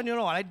non-stop, one, you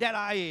know. Like that,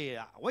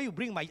 why you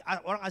bring my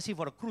orang asli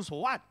for a cruise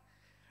for what?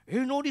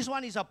 You know, this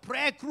one is a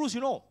prayer cruise,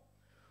 you know.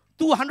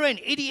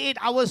 288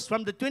 hours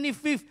from the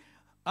 25th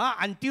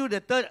until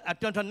the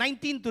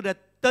 19th to the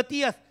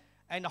 30th.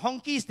 And the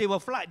honkies, they will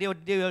fly. They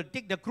will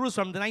take the cruise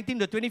from the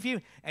 19th to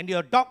 25th, and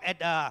they'll dock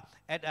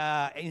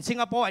in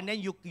Singapore, and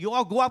then you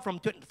all go up from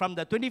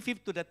the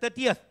 25th to the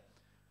 30th,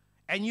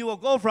 and you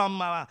will go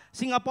from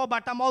Singapore,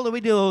 Batam, all the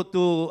way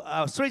to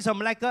Straits of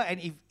Malacca,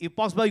 and if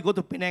possible, you go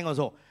to Penang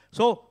also.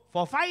 So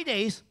for 5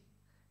 days,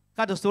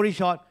 cut the story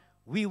short,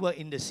 we were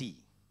in the sea.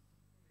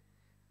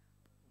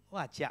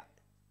 Wah,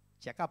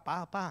 cakap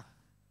apa?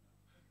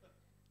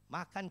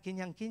 Makan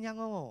kenyang-kenyang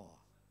oh.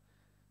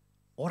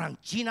 Orang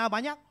Cina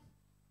banyak,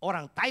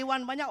 orang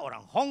Taiwan banyak,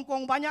 orang Hong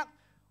Kong banyak,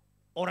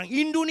 orang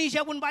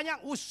Indonesia pun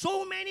banyak. Oh,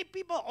 so many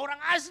people. Orang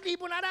asli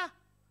pun ada.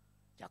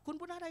 Jakun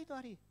pun ada itu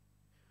hari.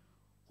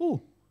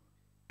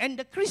 And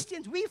the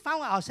Christians, we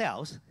found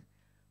ourselves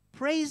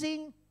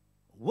praising,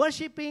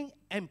 worshiping,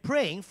 and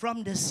praying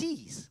from the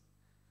seas.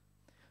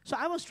 So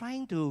I was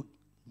trying to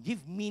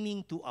give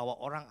meaning to our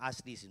orang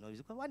aslis.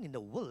 What in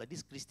the world are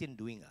these Christians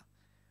doing?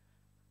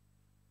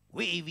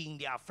 Waving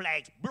their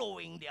flags,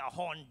 blowing their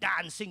horn,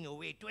 dancing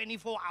away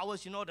 24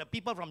 hours, the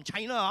people from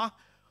China,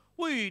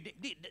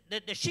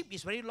 the ship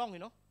is very long,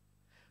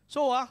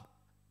 So,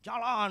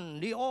 jalan,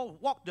 they all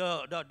walk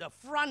the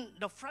front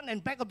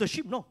and back of the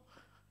ship, no.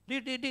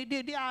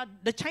 They are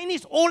the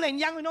Chinese, old and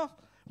young,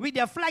 with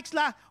their flags,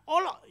 not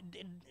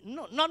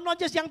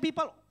just young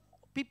people.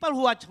 People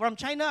who are from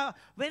China,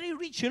 very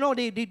rich,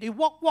 they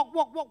walk.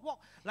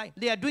 Like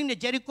they are doing the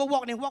Jericho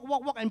walk, they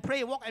walk and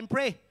pray.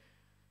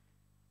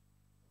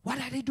 What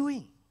are they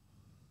doing?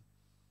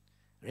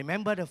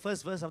 Remember the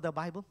first verse of the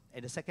Bible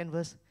and the second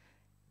verse?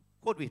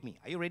 Quote with me.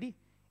 Are you ready?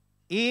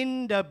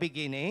 In the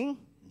beginning,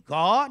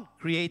 God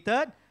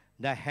created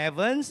the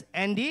heavens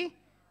and the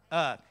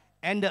earth.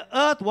 And the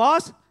earth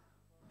was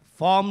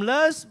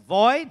formless,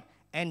 void,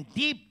 and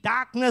deep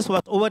darkness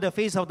was over the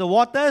face of the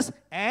waters,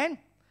 and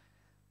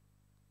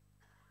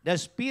the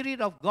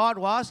Spirit of God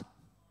was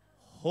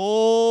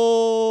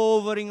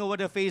hovering over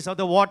the face of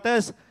the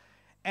waters.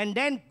 And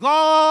then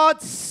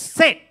God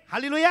said,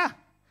 hallelujah.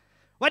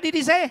 What did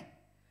he say?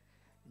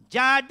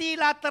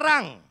 Jadilah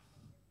terang.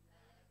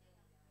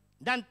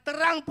 Dan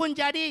terang pun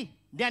jadi.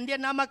 Dan dia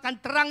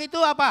namakan terang itu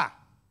apa?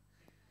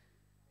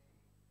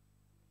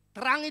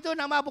 Terang itu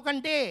nama bukan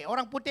day.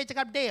 Orang putih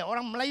cakap day.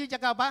 Orang Melayu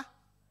cakap apa?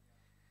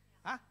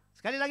 Hah?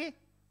 Sekali lagi.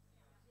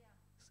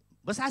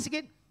 Besar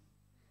sikit.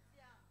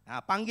 Nah,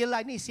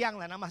 panggillah ini siang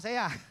lah nama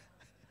saya.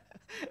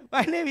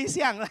 My name is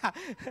Siang lah.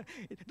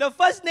 The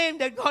first name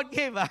that God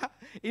gave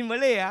in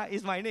Malay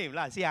is my name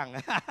lah, Siang.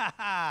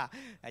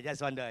 I just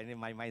wonder, ini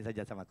main-main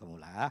saja sama kamu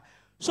lah.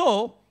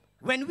 So,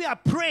 when we are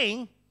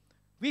praying,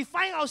 we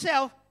find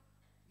ourselves,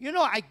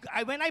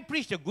 when I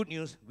preach the good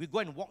news, we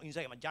go and walk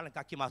inside, jalan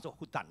kaki masuk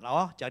hutan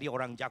lah, cari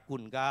orang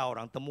Jakun kah,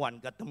 orang Temuan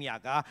kah, Temia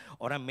kah,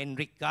 orang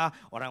Menrik kah,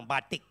 orang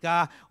Batik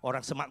kah, orang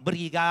Semak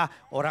Beri kah,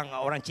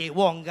 orang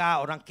Cewong kah,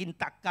 orang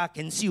Kintak kah,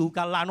 Kensiu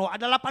kah, Lano.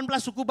 Ada 18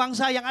 suku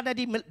bangsa yang ada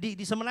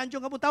di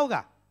Semenanjung, kamu tahu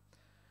kah?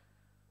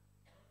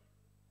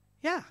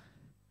 Ya.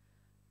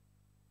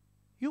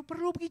 You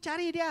perlu pergi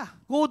cari dia.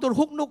 Go to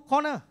Hook Nook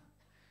corner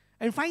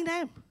and find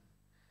them.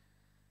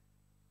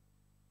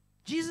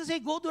 Jesus said,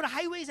 go to the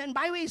highways and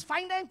byways,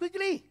 find them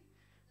quickly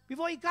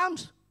before he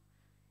comes.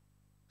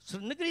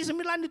 Negeri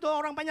Sembilan itu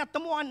orang banyak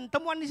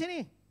temuan di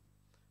sini.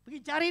 Pergi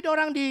cari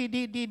orang di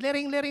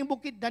lereng-lereng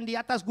bukit dan di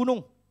atas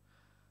gunung.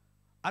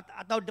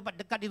 Atau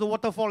dekat itu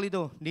waterfall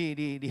itu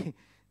di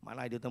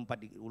mana itu tempat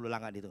di Ulu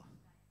Langat itu.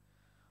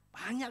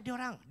 Banyak dia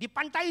orang. Di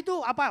pantai itu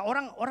apa?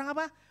 Orang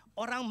apa?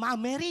 Orang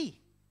Mameri.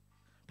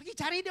 Pergi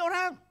cari dia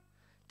orang.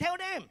 Tell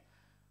them.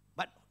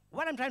 But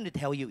what I'm trying to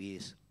tell you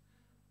is,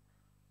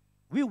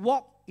 we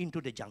walk into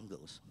the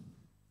jungles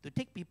to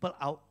take people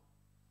out.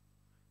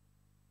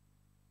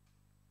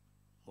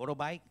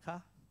 Motorbike kah?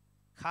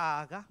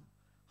 Car kah?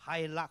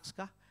 Hilux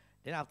kah?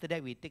 Then after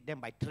that we take them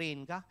by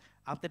train kah?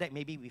 After that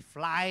maybe we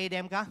fly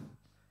them kah?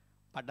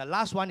 But the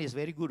last one is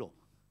very good.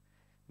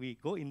 We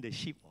go in the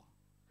ship.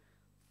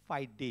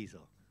 5 days,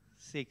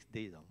 6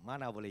 days.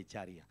 Mana boleh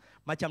cari.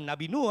 Macam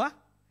Nabi Nuh.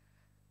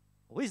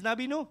 Who is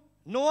Nabi Nuh?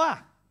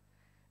 Noah.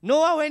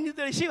 Noah went into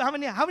the ship. How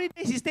many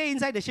days he stay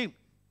inside the ship?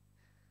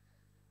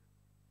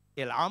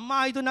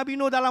 Lama itu Nabi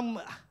Nuh dalam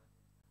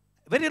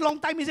very long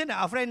time, isn't it?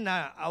 Our friend,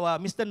 our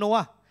Mr.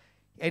 Noah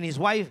and his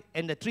wife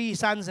and the 3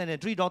 sons and the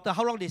 3 daughters,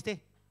 how long they stay?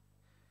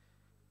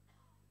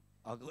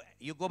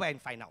 You go back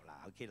and find out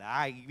lah. Okay lah,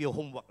 I give you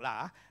homework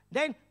lah.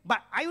 Then, but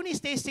I only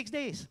stay 6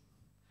 days.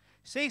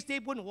 6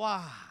 days pun,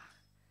 wah.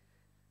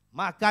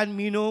 Makan,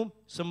 minum,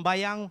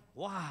 sembayang,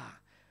 wah.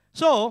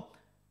 So,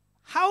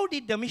 how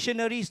did the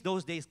missionaries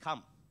those days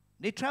come?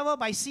 They travel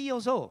by sea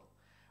also.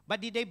 But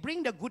did they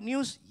bring the good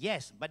news?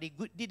 Yes. But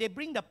did they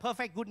bring the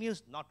perfect good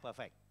news? Not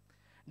perfect.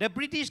 The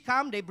British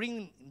come, they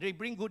bring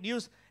good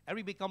news.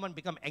 Every become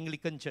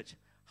Anglican church,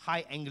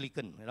 high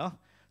Anglican,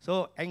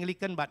 So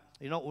Anglican, but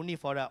only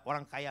for the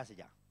orang kaya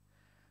saja.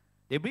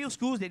 They bring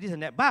schools, they this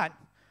and that. But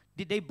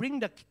did they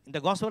bring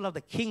the gospel of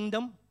the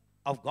kingdom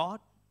of God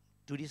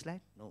to this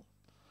land? No.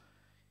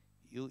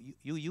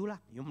 You lah,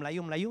 you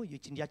Melayu, you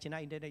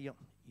Cina,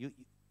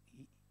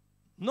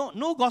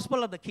 no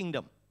gospel of the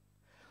kingdom.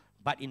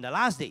 But in the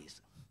last days,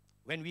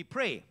 when we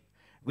pray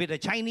with the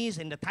Chinese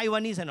and the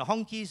Taiwanese and the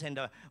Hongkies and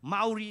the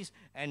Maoris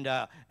and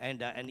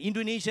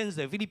Indonesians,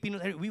 the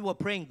Filipinos, we were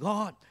praying,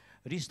 God,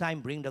 this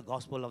time bring the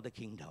gospel of the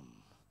kingdom.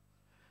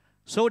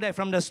 So that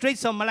from the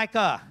Straits of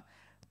Malacca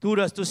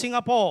to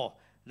Singapore,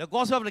 the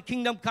gospel of the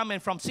kingdom come,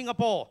 and from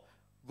Singapore,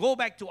 go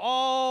back to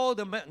all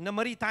the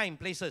maritime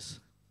places.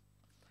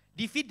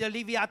 Defeat the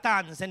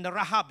Leviathans and the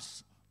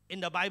Rahabs in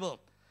the Bible.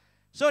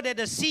 So that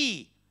the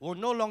sea will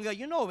no longer,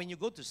 you know, when you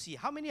go to sea,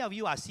 how many of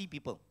you are sea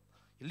people?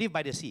 You live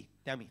by the sea,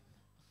 tell me.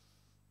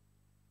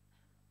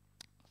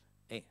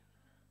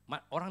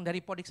 Orang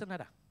dari Port Dickson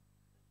ada?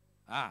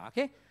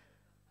 Okay.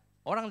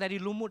 Orang dari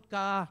Lumut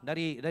kah,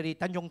 dari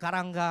Tanjung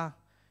Karang kah,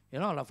 you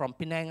know, like from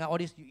Penang, all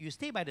this, you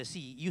stay by the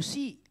sea. You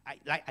see,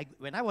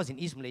 when I was in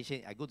East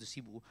Malaysia, I go to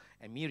Cebu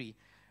and Miri,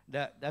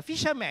 the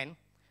fishermen,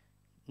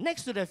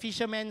 next to the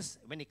fishermen,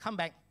 when they come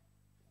back,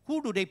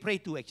 who do they pray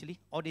to actually?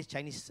 All these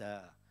Chinese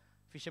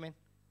fishermen?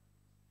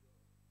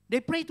 They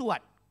pray to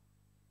what?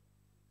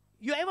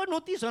 You ever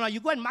notice or not? You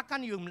go and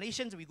makan, you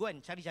Malaysians, we go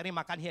and cari-cari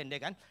makan here and there,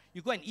 kan?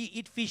 You go and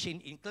eat fish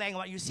in Klang.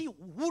 You see,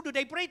 who do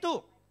they pray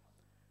to?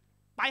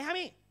 Pai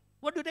Hami,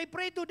 what do they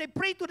pray to? They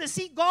pray to the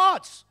sea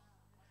gods.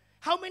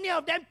 How many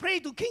of them pray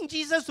to King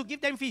Jesus to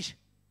give them fish?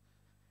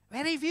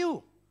 Very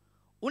few.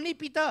 Only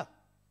Peter.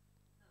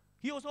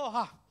 He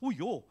also,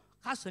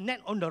 cast a net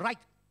on the right.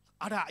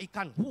 Ada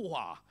ikan.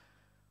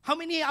 How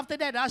many after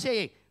that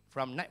say,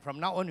 from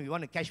now on, we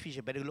want to catch fish,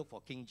 you better look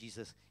for King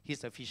Jesus.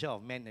 He's a fisher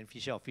of men and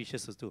fisher of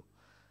fishes too.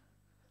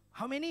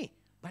 How many?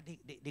 But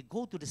they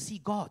go to the sea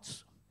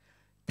gods.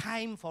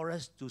 Time for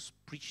us to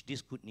preach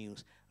this good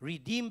news.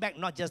 Redeem back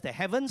not just the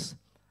heavens,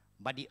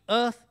 but the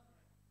earth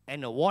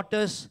and the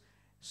waters,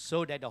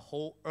 so that the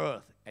whole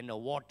earth and the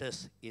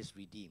waters is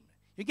redeemed.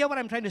 You get what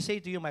I'm trying to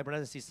say to you, my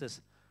brothers and sisters?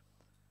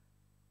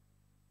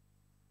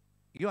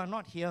 You are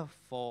not here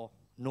for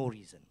no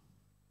reason.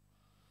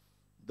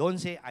 Don't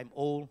say, I'm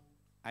old,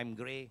 I'm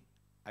gray,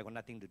 I got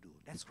nothing to do.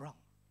 That's wrong.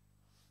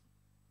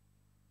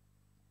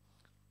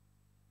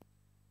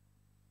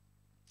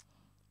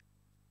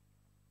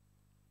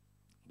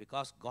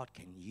 Because God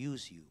can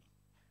use you.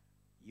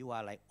 You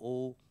are like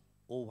old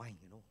wine,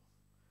 you know.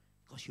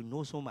 Because you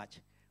know so much.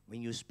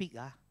 When you speak,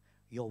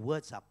 your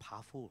words are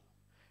powerful.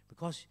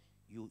 Because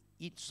you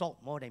eat salt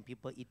more than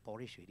people eat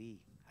porridge already.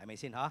 I may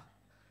say,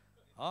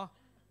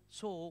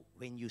 So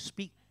when you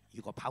speak,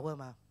 you got power,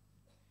 ma.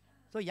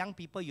 So young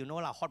people, you know,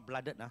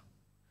 hot-blooded,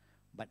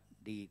 but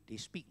they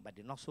speak, but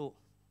they're not so,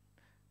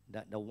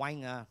 the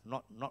wine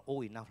not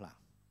old enough,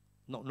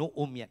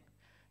 no yet.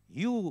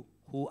 You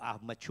who are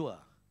mature,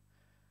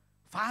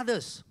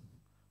 fathers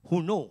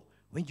who know,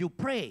 when you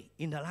pray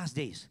in the last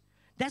days,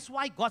 that's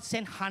why God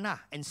sent Hannah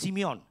and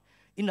Simeon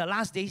in the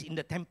last days in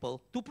the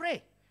temple to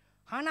pray.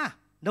 Hannah,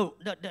 the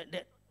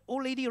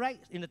old lady, right,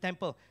 in the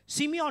temple.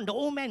 Simeon, the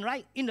old man,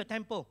 right, in the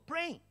temple,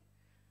 praying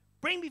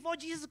before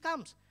Jesus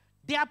comes.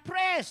 Their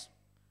prayers.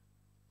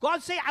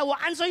 God said, I will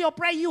answer your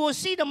prayer. You will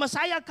see the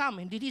Messiah come.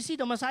 And did he see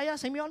the Messiah,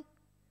 Simeon?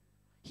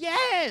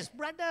 Yes,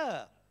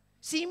 brother.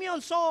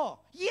 Simeon saw.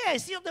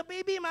 Yes, see the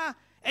baby, ma.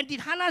 And did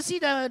Hannah see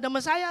the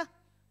Messiah?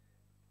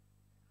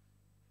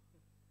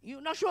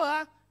 You're not sure,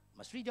 huh?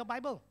 Must read your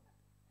Bible.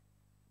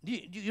 Do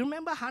you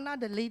remember Hannah,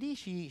 the lady?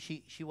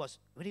 She was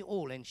very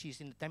old and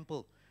she's in the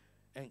temple.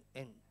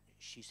 And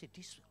she said,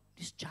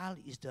 this child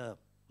is the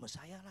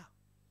Messiah.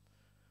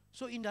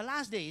 So in the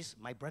last days,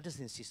 my brothers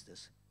and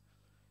sisters,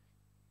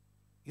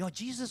 your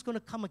Jesus is going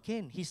to come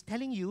again. He's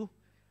telling you,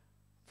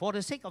 for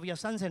the sake of your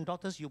sons and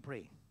daughters, you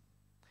pray.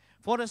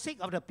 For the sake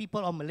of the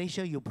people of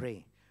Malaysia, you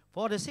pray.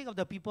 For the sake of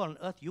the people on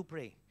earth, you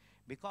pray.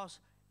 Because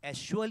as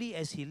surely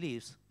as he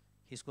lives,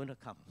 he's going to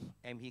come.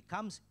 And he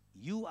comes,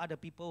 you are the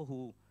people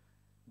who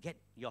get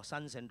your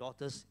sons and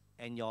daughters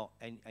and your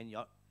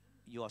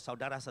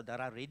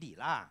saudara-saudara ready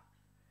lah.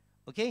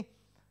 Okay?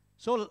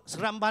 So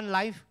Seramban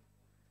life,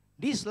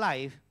 this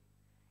life,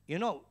 you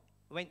know,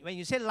 when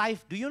you say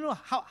life, do you know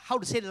how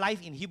to say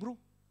life in Hebrew?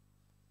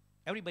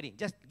 Everybody,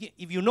 just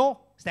if you know,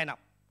 stand up.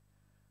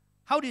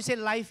 How do you say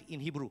life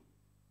in Hebrew?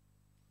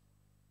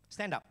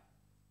 Stand up.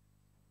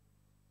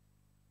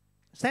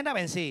 Stand up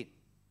and say it.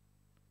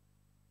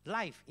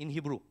 Life in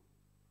Hebrew.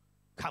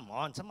 Come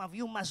on, some of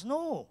you must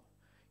know.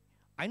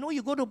 I know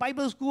you go to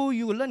Bible school,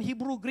 you learn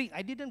Hebrew, Greek.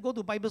 I didn't go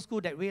to Bible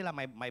school that way.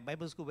 My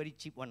Bible school, very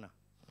cheap one.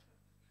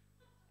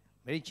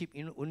 Very cheap,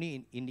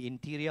 only in the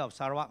interior of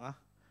Sarawak.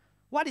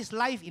 What is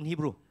life in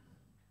Hebrew?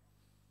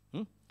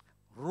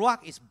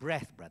 Ruach is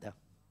breath, brother.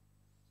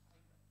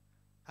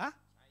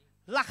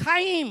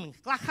 Lachaim.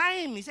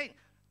 Lachaim. He said,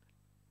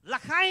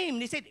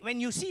 Lachaim. He said, when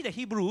you see the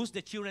Hebrews,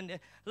 the children,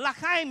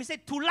 Lachaim, he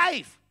said, to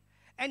life.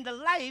 And the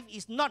life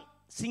is not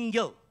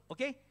single,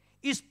 okay?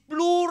 It's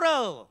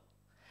plural.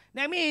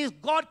 That means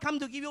God come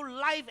to give you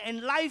life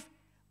and life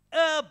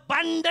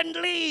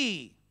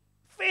abundantly.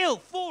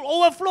 Full,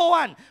 overflow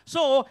one.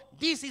 So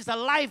this is the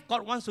life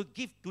God wants to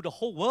give to the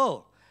whole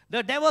world.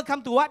 The devil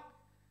come to what?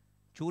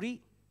 Curi,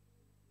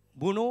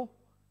 bunuh,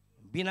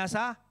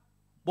 binasa,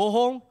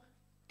 bohong,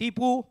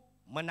 tipu,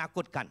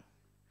 menakutkan.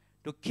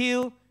 To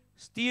kill,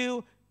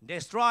 steal,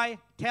 destroy,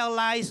 tell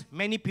lies,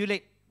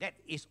 manipulate. That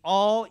is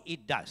all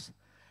it does.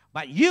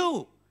 But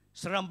you,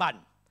 Seremban,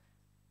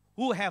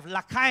 who have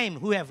Lakaim,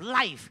 who have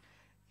life,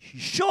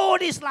 show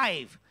this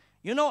life.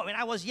 You know, when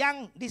I was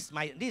young, this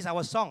is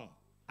our song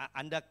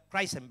under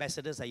Christ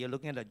Ambassadors. You're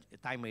looking at the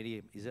time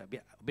already. Is a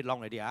bit long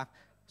already?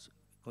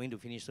 Going to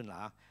finish soon.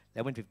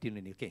 11:15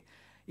 already. Okay.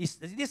 This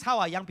is how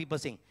our young people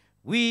sing.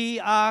 We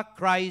are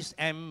Christ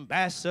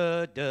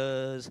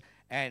ambassadors,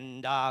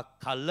 and our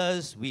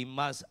colors we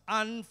must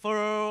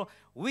unfurl.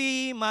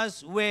 We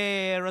must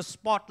wear a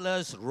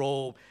spotless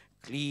robe,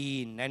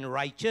 clean and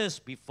righteous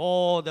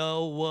before the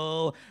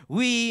world.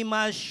 We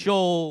must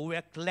show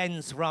we're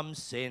cleansed from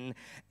sin,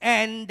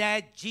 and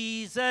that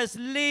Jesus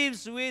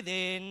lives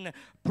within,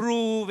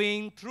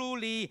 proving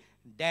truly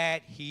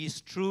that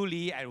He's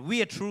truly, and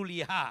we are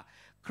truly,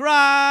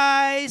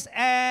 Christ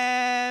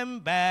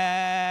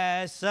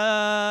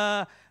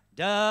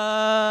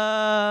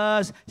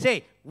ambassadors.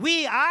 Say,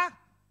 we are,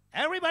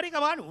 everybody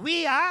come on,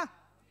 we are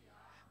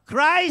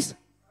Christ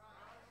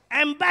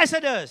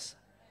ambassadors.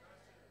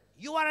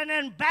 You are an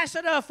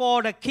ambassador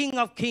for the King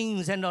of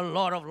Kings and the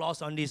Lord of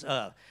Lords on this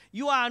earth.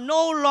 You are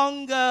no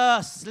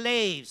longer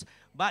slaves.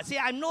 But see,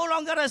 I'm no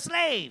longer a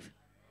slave.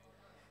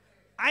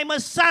 I'm a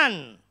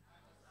son.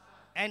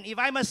 And if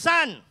I'm a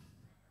son,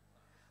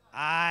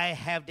 I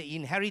have the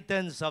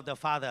inheritance of the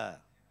Father.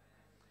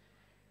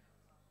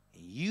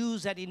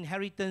 Use that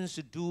inheritance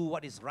to do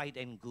what is right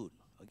and good.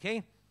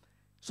 Okay?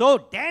 So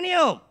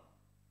Daniel,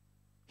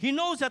 he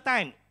knows the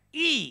time.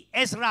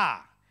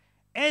 Ezra.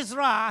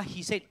 Ezra,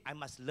 he said, I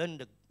must learn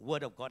the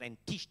Word of God and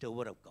teach the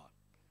Word of God.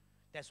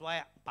 That's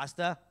why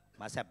pastor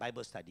must have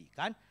Bible study.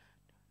 Can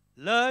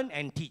learn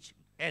and teach.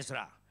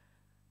 Ezra.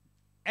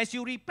 As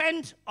you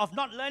repent of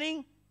not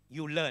learning,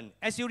 you learn.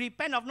 As you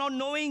repent of not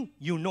knowing,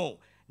 you know.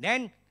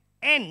 Then,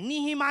 and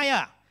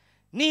Nehemiah.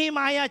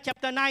 Nehemiah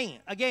chapter 9.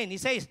 Again, he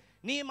says,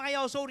 Nehemiah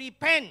also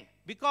repent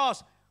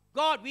because,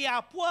 God, we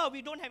are poor.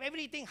 We don't have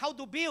everything. How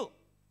to build?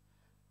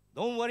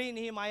 Don't worry,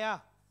 Nehemiah.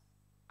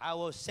 I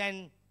will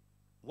send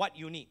what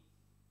you need.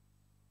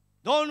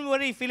 Don't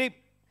worry, Philip.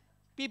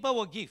 People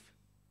will give.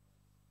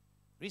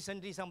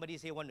 Recently, somebody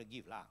say want to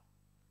give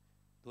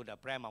to the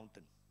prayer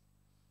mountain.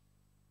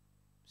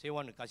 Say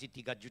want to kasih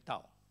 3 juta.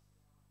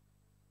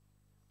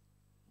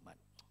 But,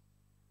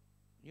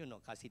 you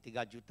know, kasih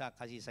 3 juta,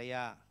 kasih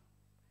saya.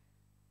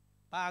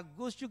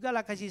 Bagus juga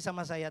lah kasih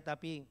sama saya,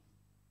 tapi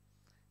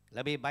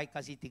lebih baik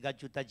kasih 3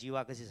 juta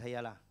jiwa kasih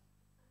saya lah.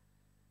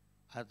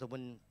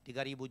 Ataupun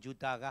 3,000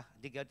 juta kah,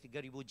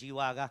 3,000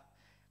 jiwa kah.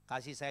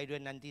 Kasih saya duit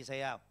nanti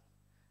saya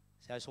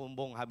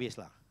sombong habis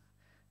lah.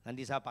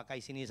 Nanti saya pakai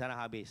sini sana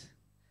habis.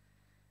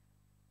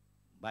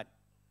 But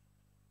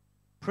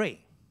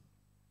pray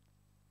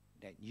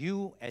that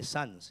you as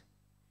sons,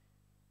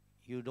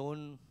 you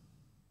don't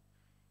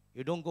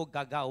go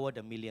gaga over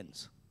the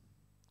millions.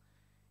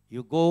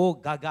 You go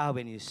gaga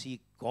when you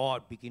see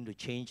God begin to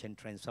change and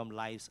transform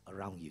lives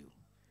around you.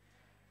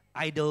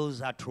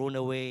 Idols are thrown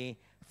away.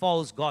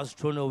 False gods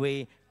thrown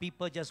away.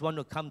 People just want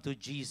to come to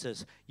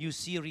Jesus. You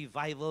see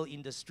revival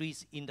in the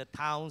streets, in the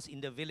towns,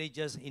 in the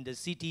villages, in the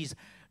cities.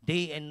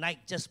 Day and night,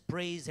 just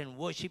praise and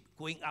worship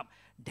going up.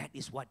 That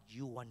is what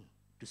you want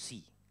to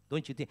see.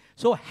 Don't you think?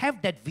 So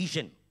have that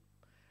vision.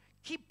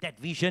 Keep that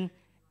vision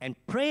and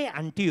pray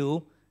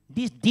until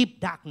this deep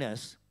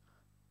darkness,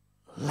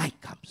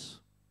 light comes.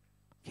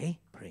 Okay?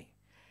 Pray.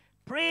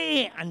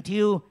 Pray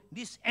until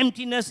this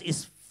emptiness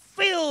is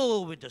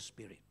filled with the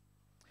Spirit.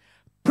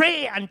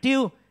 Pray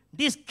until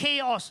this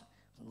chaos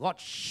got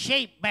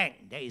shaped back.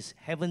 There is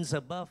heavens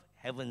above,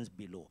 heavens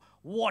below.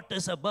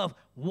 Waters above,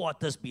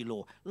 waters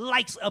below.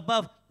 Lights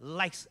above,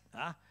 lights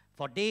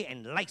for day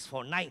and lights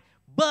for night.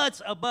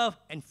 Birds above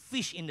and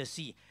fish in the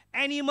sea.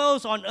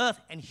 Animals on earth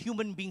and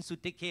human beings to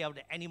take care of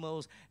the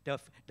animals, the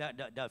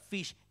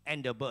fish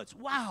and the birds.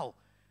 Wow.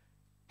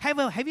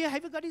 Have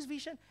you got this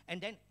vision? And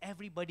then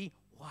everybody,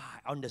 wow,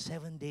 on the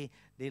 7th day,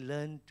 they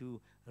learn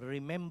to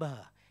remember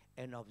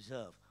and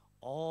observe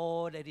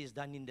all that is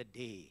done in the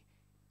day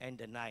and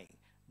the night,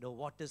 the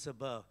waters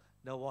above,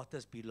 the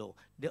waters below,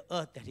 the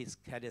earth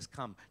that has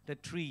come, the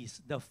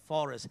trees, the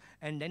forest,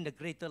 and then the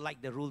greater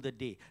light that rule the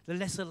day, the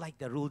lesser light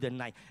that rule the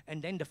night,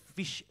 and then the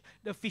fish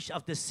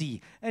of the sea,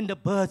 and the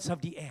birds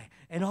of the air,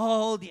 and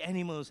all the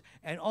animals,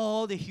 and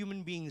all the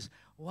human beings.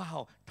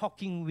 Wow,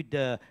 talking with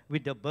the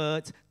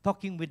birds,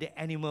 talking with the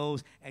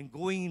animals, and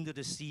going into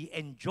the sea,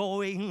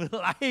 enjoying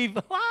life.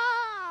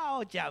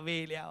 Wow,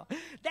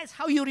 that's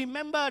how you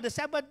remember the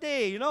Sabbath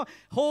day, you know,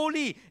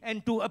 holy,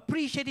 and to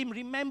appreciate Him,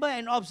 remember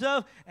and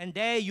observe, and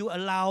there you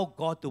allow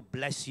God to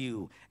bless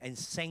you and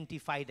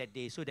sanctify that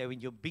day, so that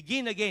when you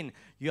begin again,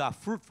 you are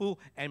fruitful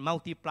and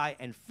multiply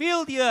and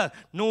fill the earth.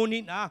 No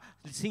need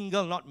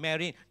single, not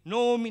married.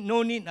 No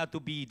need to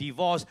be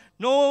divorced.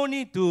 No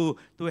need to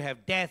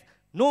have death.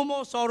 No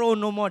more sorrow,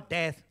 no more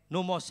death,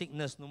 no more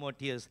sickness, no more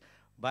tears,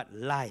 but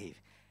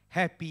life.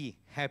 Happy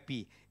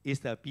is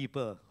the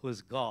people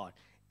whose God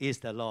is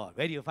the Lord.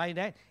 Where do you find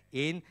that?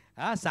 In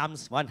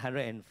Psalms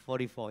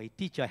 144. He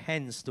teach your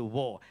hands to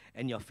war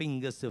and your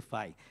fingers to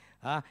fight.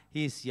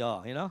 He's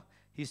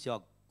He's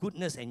your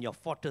goodness and your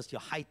fortress, your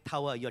high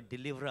tower, your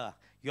deliverer,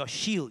 your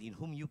shield in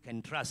whom you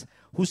can trust,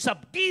 who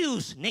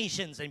subdues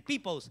nations and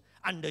peoples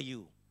under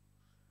you.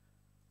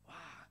 Wow,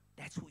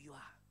 that's who you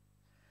are.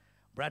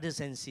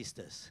 Brothers and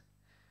sisters,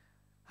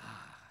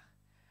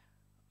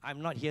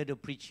 I'm not here to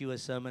preach you a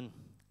sermon.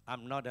 I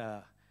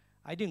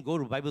didn't go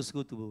to Bible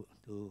school to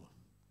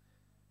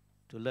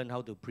learn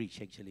how to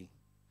preach, actually.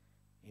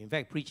 In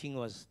fact, preaching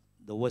was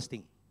the worst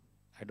thing.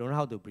 I don't know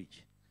how to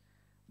preach,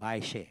 but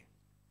I share.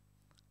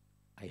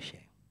 I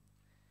share.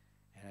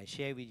 And I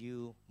share with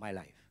you my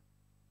life.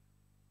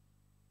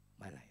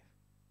 My life.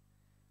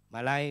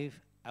 My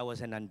life, I was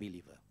an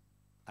unbeliever.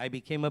 I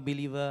became a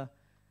believer,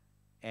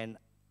 and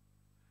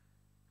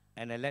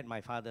I led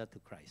my father to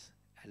Christ.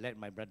 I led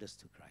my brothers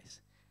to Christ.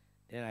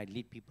 Then I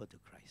lead people to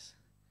Christ.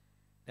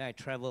 Then I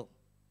traveled.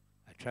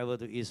 I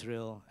traveled to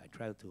Israel. I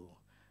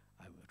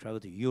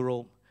traveled to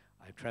Europe.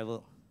 I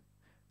traveled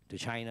to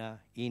China,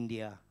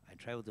 India. I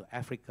traveled to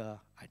Africa.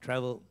 I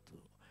traveled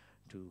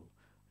to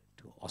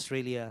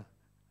Australia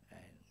and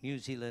New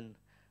Zealand.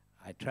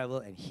 I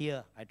traveled, and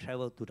here I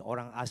traveled to the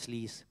Orang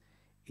Aslis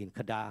in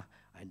Kedah.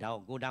 I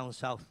now go down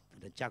south to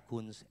the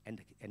Jakuns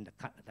and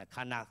the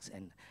Kanaks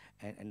and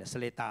the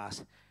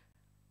Seletas.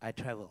 I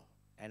travel,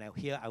 and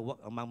here I work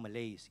among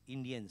Malays,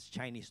 Indians,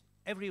 Chinese,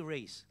 every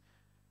race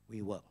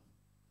we work.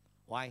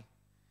 Why?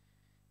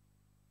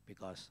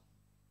 Because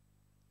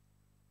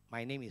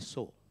my name is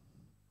So.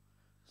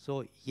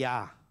 So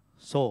ya,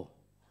 So,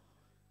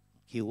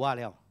 kiu wa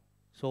liao.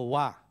 So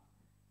wa,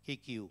 ki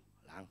kiu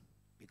lang.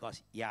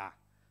 Because ya,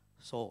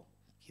 So,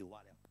 kiu wa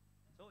liao.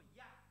 So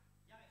ya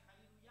is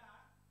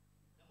hallelujah.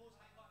 The Most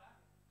High God.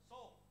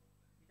 So,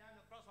 he died on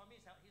the cross for me.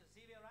 He's a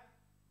Savior, right?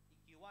 Ki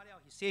kiu wa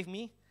liao. He saved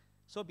me.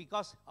 So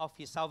because of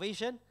his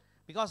salvation,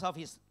 because of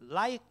his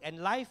life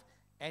and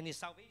his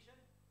salvation,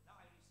 now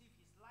I receive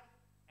his life,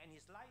 and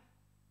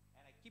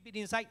I keep it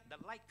inside. The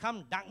light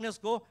come, darkness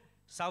go,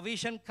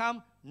 salvation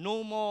come,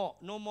 no more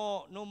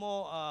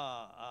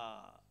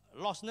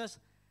lostness.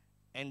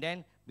 And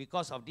then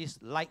because of this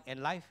light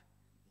and life,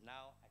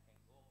 now I can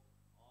go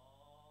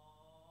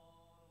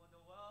all over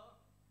the world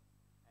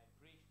and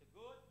preach the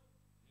good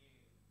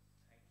news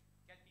and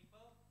get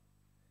people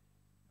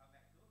come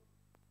back to God.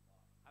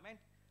 Amen.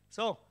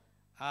 So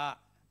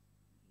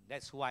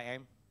that's who I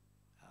am.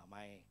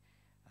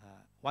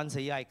 Once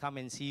a year I come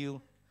and see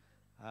you.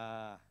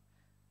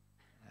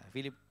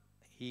 Philip,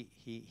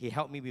 he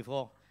helped me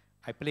before.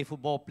 I play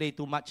football, play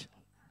too much.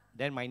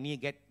 Then my knee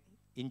get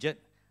injured.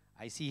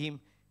 I see him,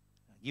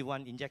 give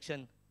one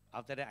injection.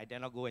 After that, I dare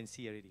not go and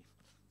see already.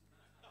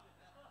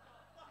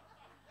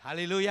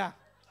 Hallelujah.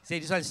 He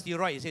said, this one is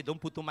steroid. He said, don't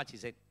put too much, he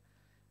said.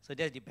 So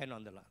that depends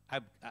on the Lord.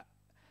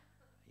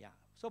 Yeah.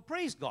 So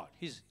praise God.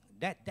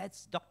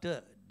 That's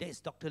Dr.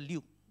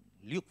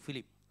 Luke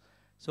Philip.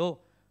 So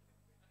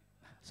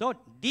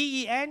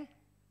D-E-N,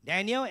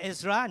 Daniel,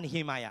 Ezra,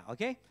 Nehemiah,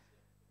 okay?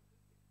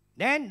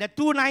 Then the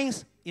 2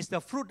 lines is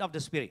the fruit of the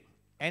Spirit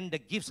and the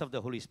gifts of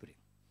the Holy Spirit.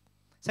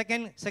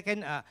 Second,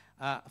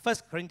 1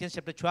 Corinthians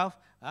chapter 12,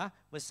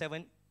 verse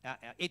 7,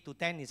 8 to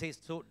 10, it says,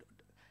 so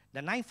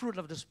the 9 fruit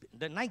of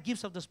the 9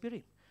 gifts of the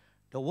Spirit,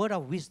 the word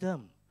of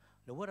wisdom,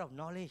 the word of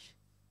knowledge,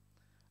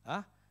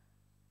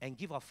 and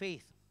gift of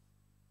faith,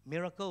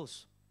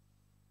 miracles,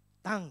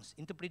 tongues,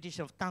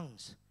 interpretation of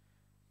tongues,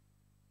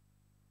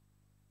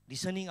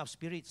 discerning of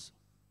spirits.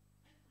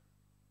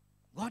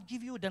 God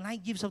give you the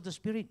 9 gifts of the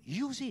Spirit.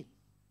 Use it.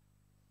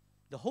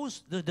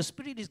 The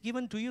Spirit is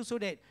given to you so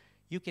that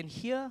you can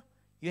hear,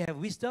 you have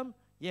wisdom,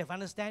 you have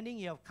understanding,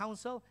 you have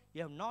counsel,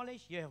 you have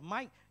knowledge, you have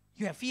might,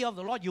 you have fear of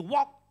the Lord. You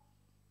walk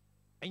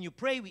and you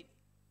pray with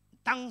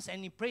tongues,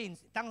 and you pray in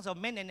tongues of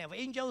men and of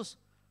angels.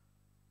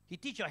 He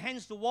teach your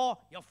hands to war,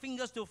 your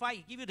fingers to fight.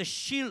 He give you the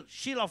shield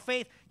of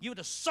faith, give you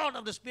the sword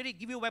of the Spirit,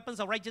 give you weapons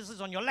of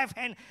righteousness on your left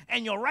hand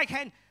and your right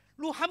hand.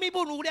 Lu hami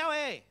pun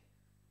udah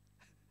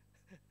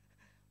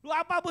Lu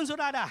apa pun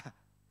sudah ada.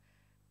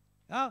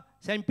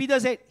 St. Peter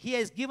said, he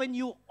has given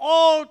you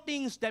all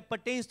things that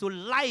pertains to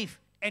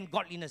life and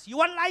godliness. You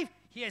want life?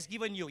 He has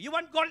given you. You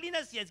want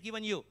godliness? He has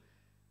given you.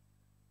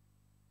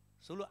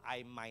 So lu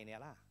ai mai ni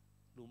lah.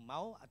 Lu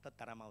mau atau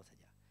tak mau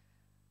saja.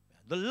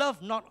 The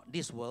love not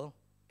this world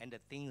and the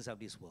things of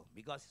this world,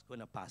 because it's going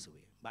to pass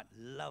away. But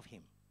love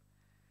him.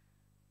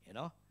 You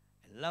know?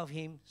 And love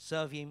him,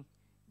 serve him,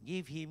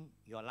 give him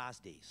your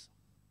last days.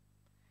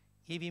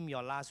 Give him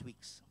your last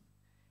weeks.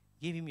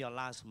 Give him your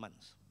last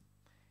months.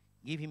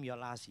 Give him your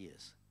last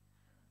years.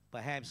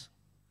 Perhaps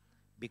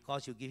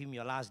because you give him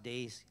your last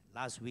days,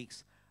 last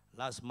weeks,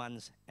 last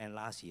months, and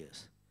last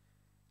years.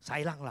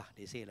 Sayang lah,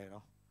 they say,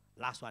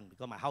 last one,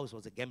 because my house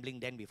was a gambling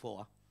den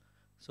before.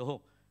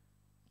 So,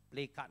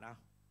 play card.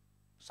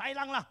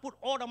 Sayang lah, put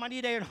all the money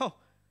there,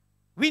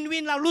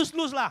 Win-win lah, lose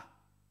lah.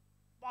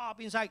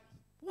 Pop inside.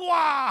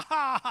 Wow,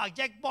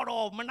 jackpot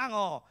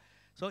menang.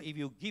 So if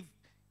you give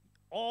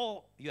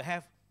all you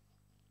have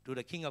to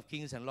the King of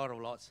Kings and Lord of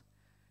Lords,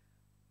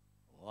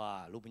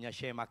 wah, lu punya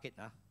share market,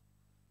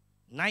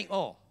 naik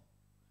all.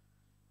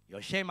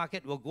 Your share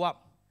market will go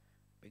up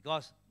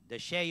because The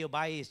share you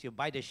buy is you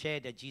buy the share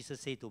that Jesus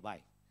said to buy.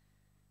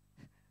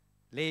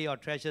 Lay your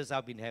treasures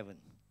up in heaven.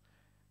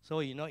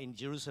 So, in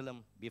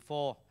Jerusalem,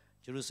 before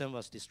Jerusalem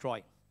was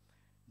destroyed,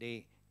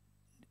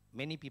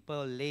 many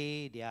people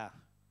lay their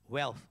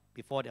wealth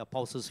before the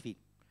apostles' feet.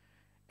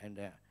 And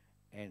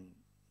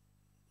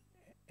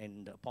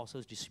the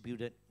apostles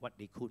distributed what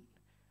they could.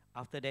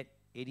 After that,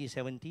 AD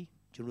 70,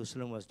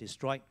 Jerusalem was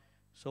destroyed.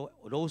 So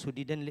those who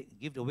didn't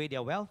give away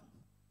their wealth,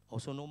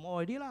 also no more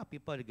already lah.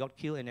 People got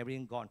killed and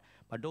everything gone.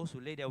 But those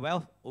who lay their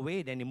wealth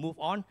away, then they move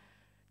on,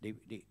 they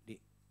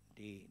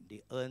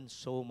earn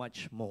so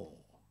much more.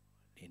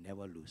 They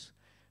never lose.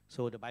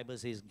 So the Bible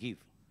says, give,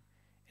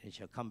 and it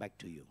shall come back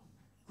to you.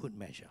 Good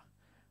measure.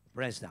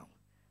 Pressed down,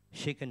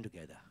 shaken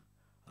together,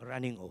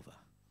 running over.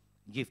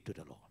 Give to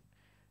the Lord.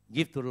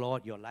 Give to the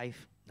Lord your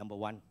life, number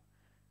one.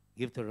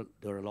 Give to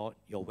the Lord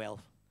your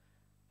wealth.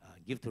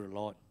 Give to the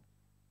Lord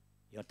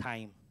your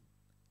time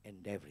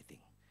and everything.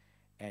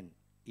 And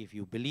if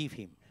you believe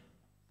Him,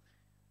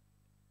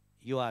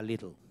 you are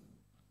little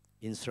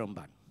in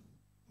Seremban.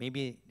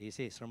 Maybe they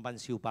say Seremban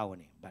siu pao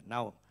ni, but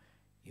now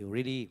you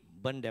really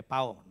burn the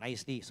pao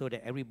nicely so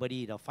that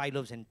everybody, the 5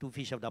 loaves and 2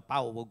 fish of the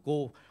pao will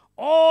go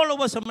all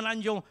over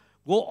Semenanjung,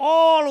 go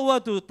all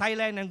over to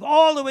Thailand, and go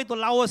all the way to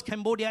Laos,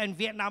 Cambodia, and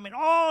Vietnam, and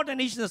all the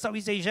nations of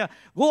Southeast Asia,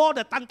 go all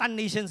the Tan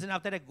nations, and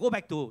after that, go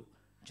back to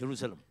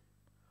Jerusalem.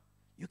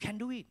 You can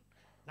do it.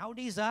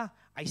 Nowadays,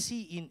 I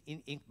see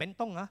in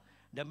Bentong,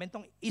 the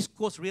Bentong East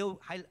Coast Rail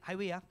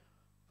Highway,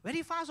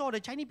 very fast, all the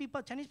Chinese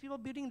people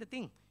building the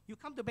thing. You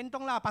come to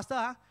Bentong,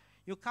 Pastor,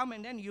 you come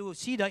and then you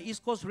see the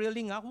East Coast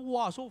railing,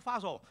 wow, so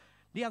fast, oh.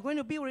 They are going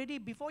to be already,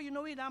 before you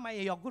know it,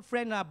 your good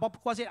friend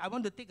Bob Kwa said, I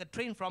want to take a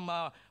train from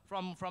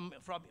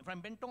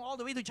Bentong all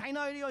the way to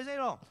China already. I said,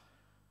 oh.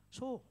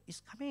 So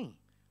it's coming.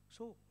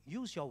 So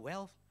use your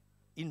wealth,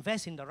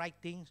 invest in the right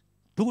things,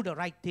 do the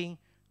right thing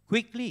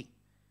quickly,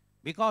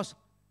 because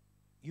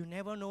you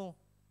never know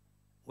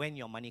when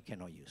your money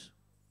cannot use.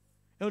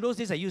 Those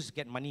days I used to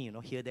get money,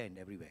 here, there, and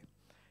everywhere.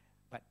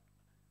 But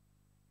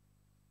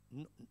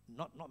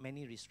not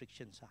many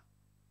restrictions.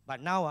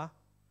 But now,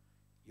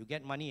 you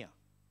get money.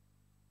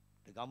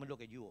 The government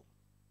look at you.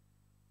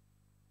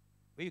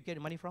 Where you get the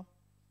money from?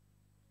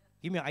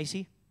 Give me your IC.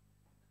 You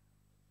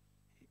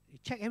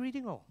check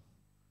everything.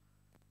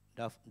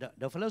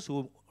 The fellows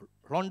who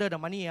launder the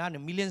money, the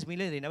millions,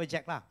 they never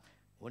check.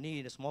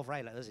 Only the small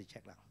fry like us, they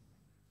check.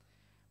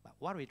 But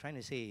what we're trying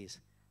to say is,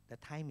 the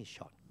time is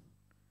short.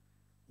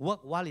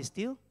 Work while it's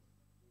still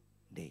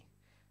day.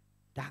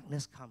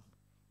 Darkness come,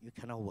 you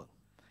cannot work.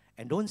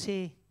 And don't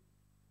say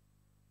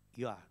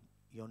you're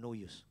no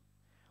use.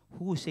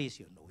 Who says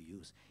you're no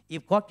use?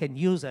 If God can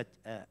use a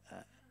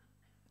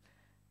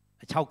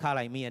chauka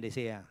like me, and they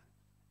say,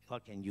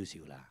 God can use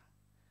you.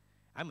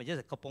 I'm just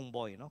a kapong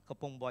boy,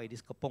 kapong boy,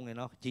 this kapong,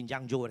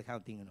 Jinjiang Joe, that kind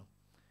of thing,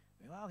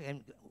 Well,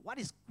 and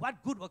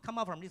what good will come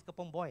out from this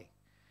kapong boy?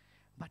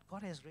 But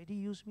God has already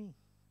used me.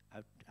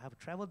 I've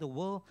traveled the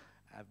world,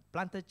 I've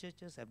planted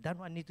churches, I've done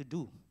what I need to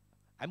do.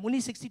 I'm only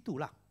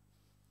 62 .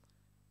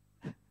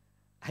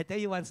 I tell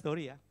you one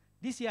story.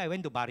 This year I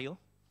went to Barrio,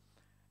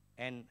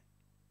 and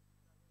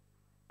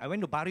I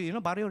went to Barrio.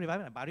 Barrio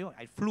Revival? Barrio,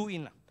 I flew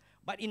in.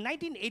 But in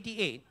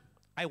 1988,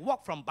 I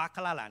walked from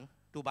Bacalalan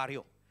to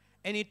Barrio,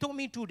 and it took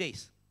me 2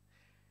 days.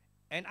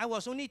 And I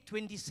was only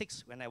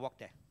 26 when I walked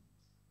there.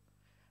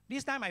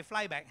 This time I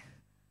fly back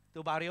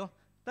to Barrio,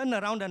 turn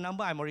around the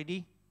number, I'm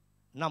already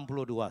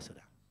 62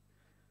 sudah.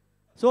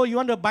 So you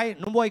want to buy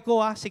nombor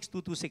iko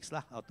 6226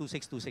 or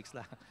 2626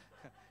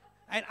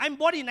 And I'm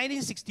born in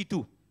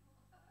 1962.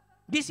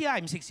 This year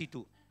I'm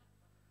 62.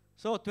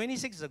 So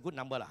 26 is a good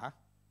number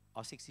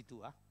or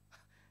 62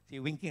 See,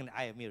 winking an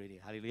eye at me already.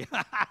 Hallelujah.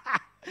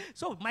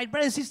 So my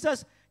brothers and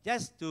sisters,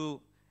 just to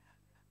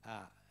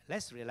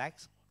let's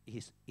relax.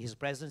 His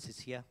presence is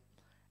here.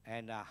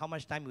 And how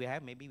much time we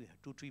have? Maybe we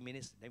have 2-3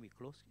 minutes, then we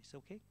close. It's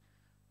okay.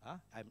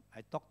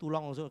 I talk too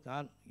long also.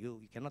 You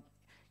cannot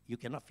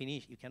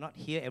finish. You cannot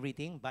hear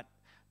everything. But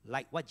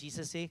like what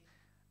Jesus said,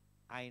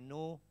 I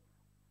know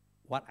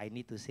what I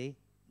need to say.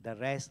 The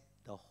rest,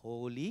 the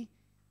Holy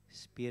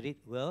Spirit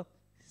will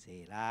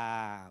say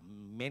lah.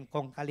 Men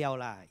kong kaliao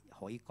lah,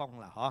 hoi kong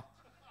lah, ho.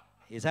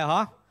 Is that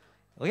ho?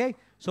 Okay.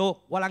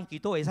 So walang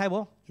kito, is that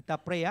bo? Kita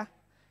pray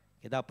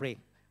Kita pray.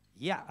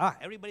 Yeah.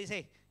 Everybody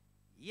say,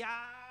 yeah.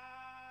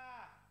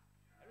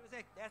 Everybody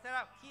say, that's it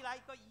up. Kila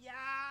iko,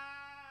 yeah.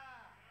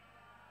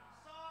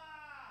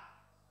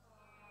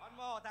 One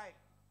more time.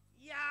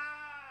 Yeah.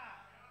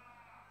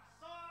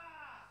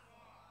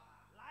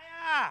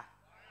 Liar.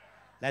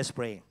 Let's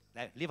pray.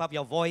 Lift up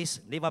your voice.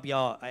 Lift up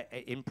your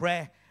in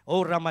prayer.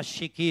 Oh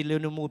Ramashiki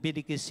lunumu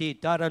bidikisi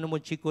tara numu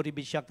chikuri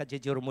bishaka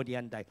jejurumu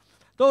diandai.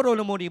 Toro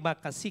lumuri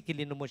makasiki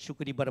linumu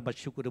shukuri baraba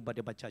shukuru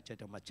bade bachacha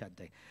da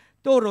machande.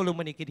 Toro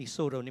lumuni kidi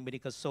soro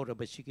nimidika soro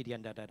bashiki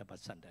dianda da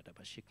basanda da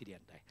bashiki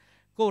diandai.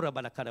 Kora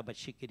balakara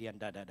bashiki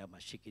dianda da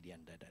mashiki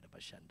dianda da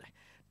bashandai.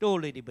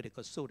 Dole di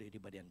bidika soro di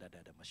badianda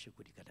da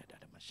mashukuri kada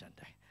da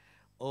mashandai.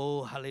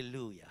 Oh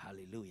hallelujah,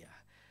 hallelujah.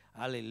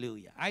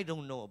 Hallelujah. I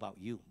don't know about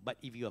you, but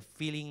if you are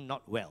feeling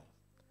not well,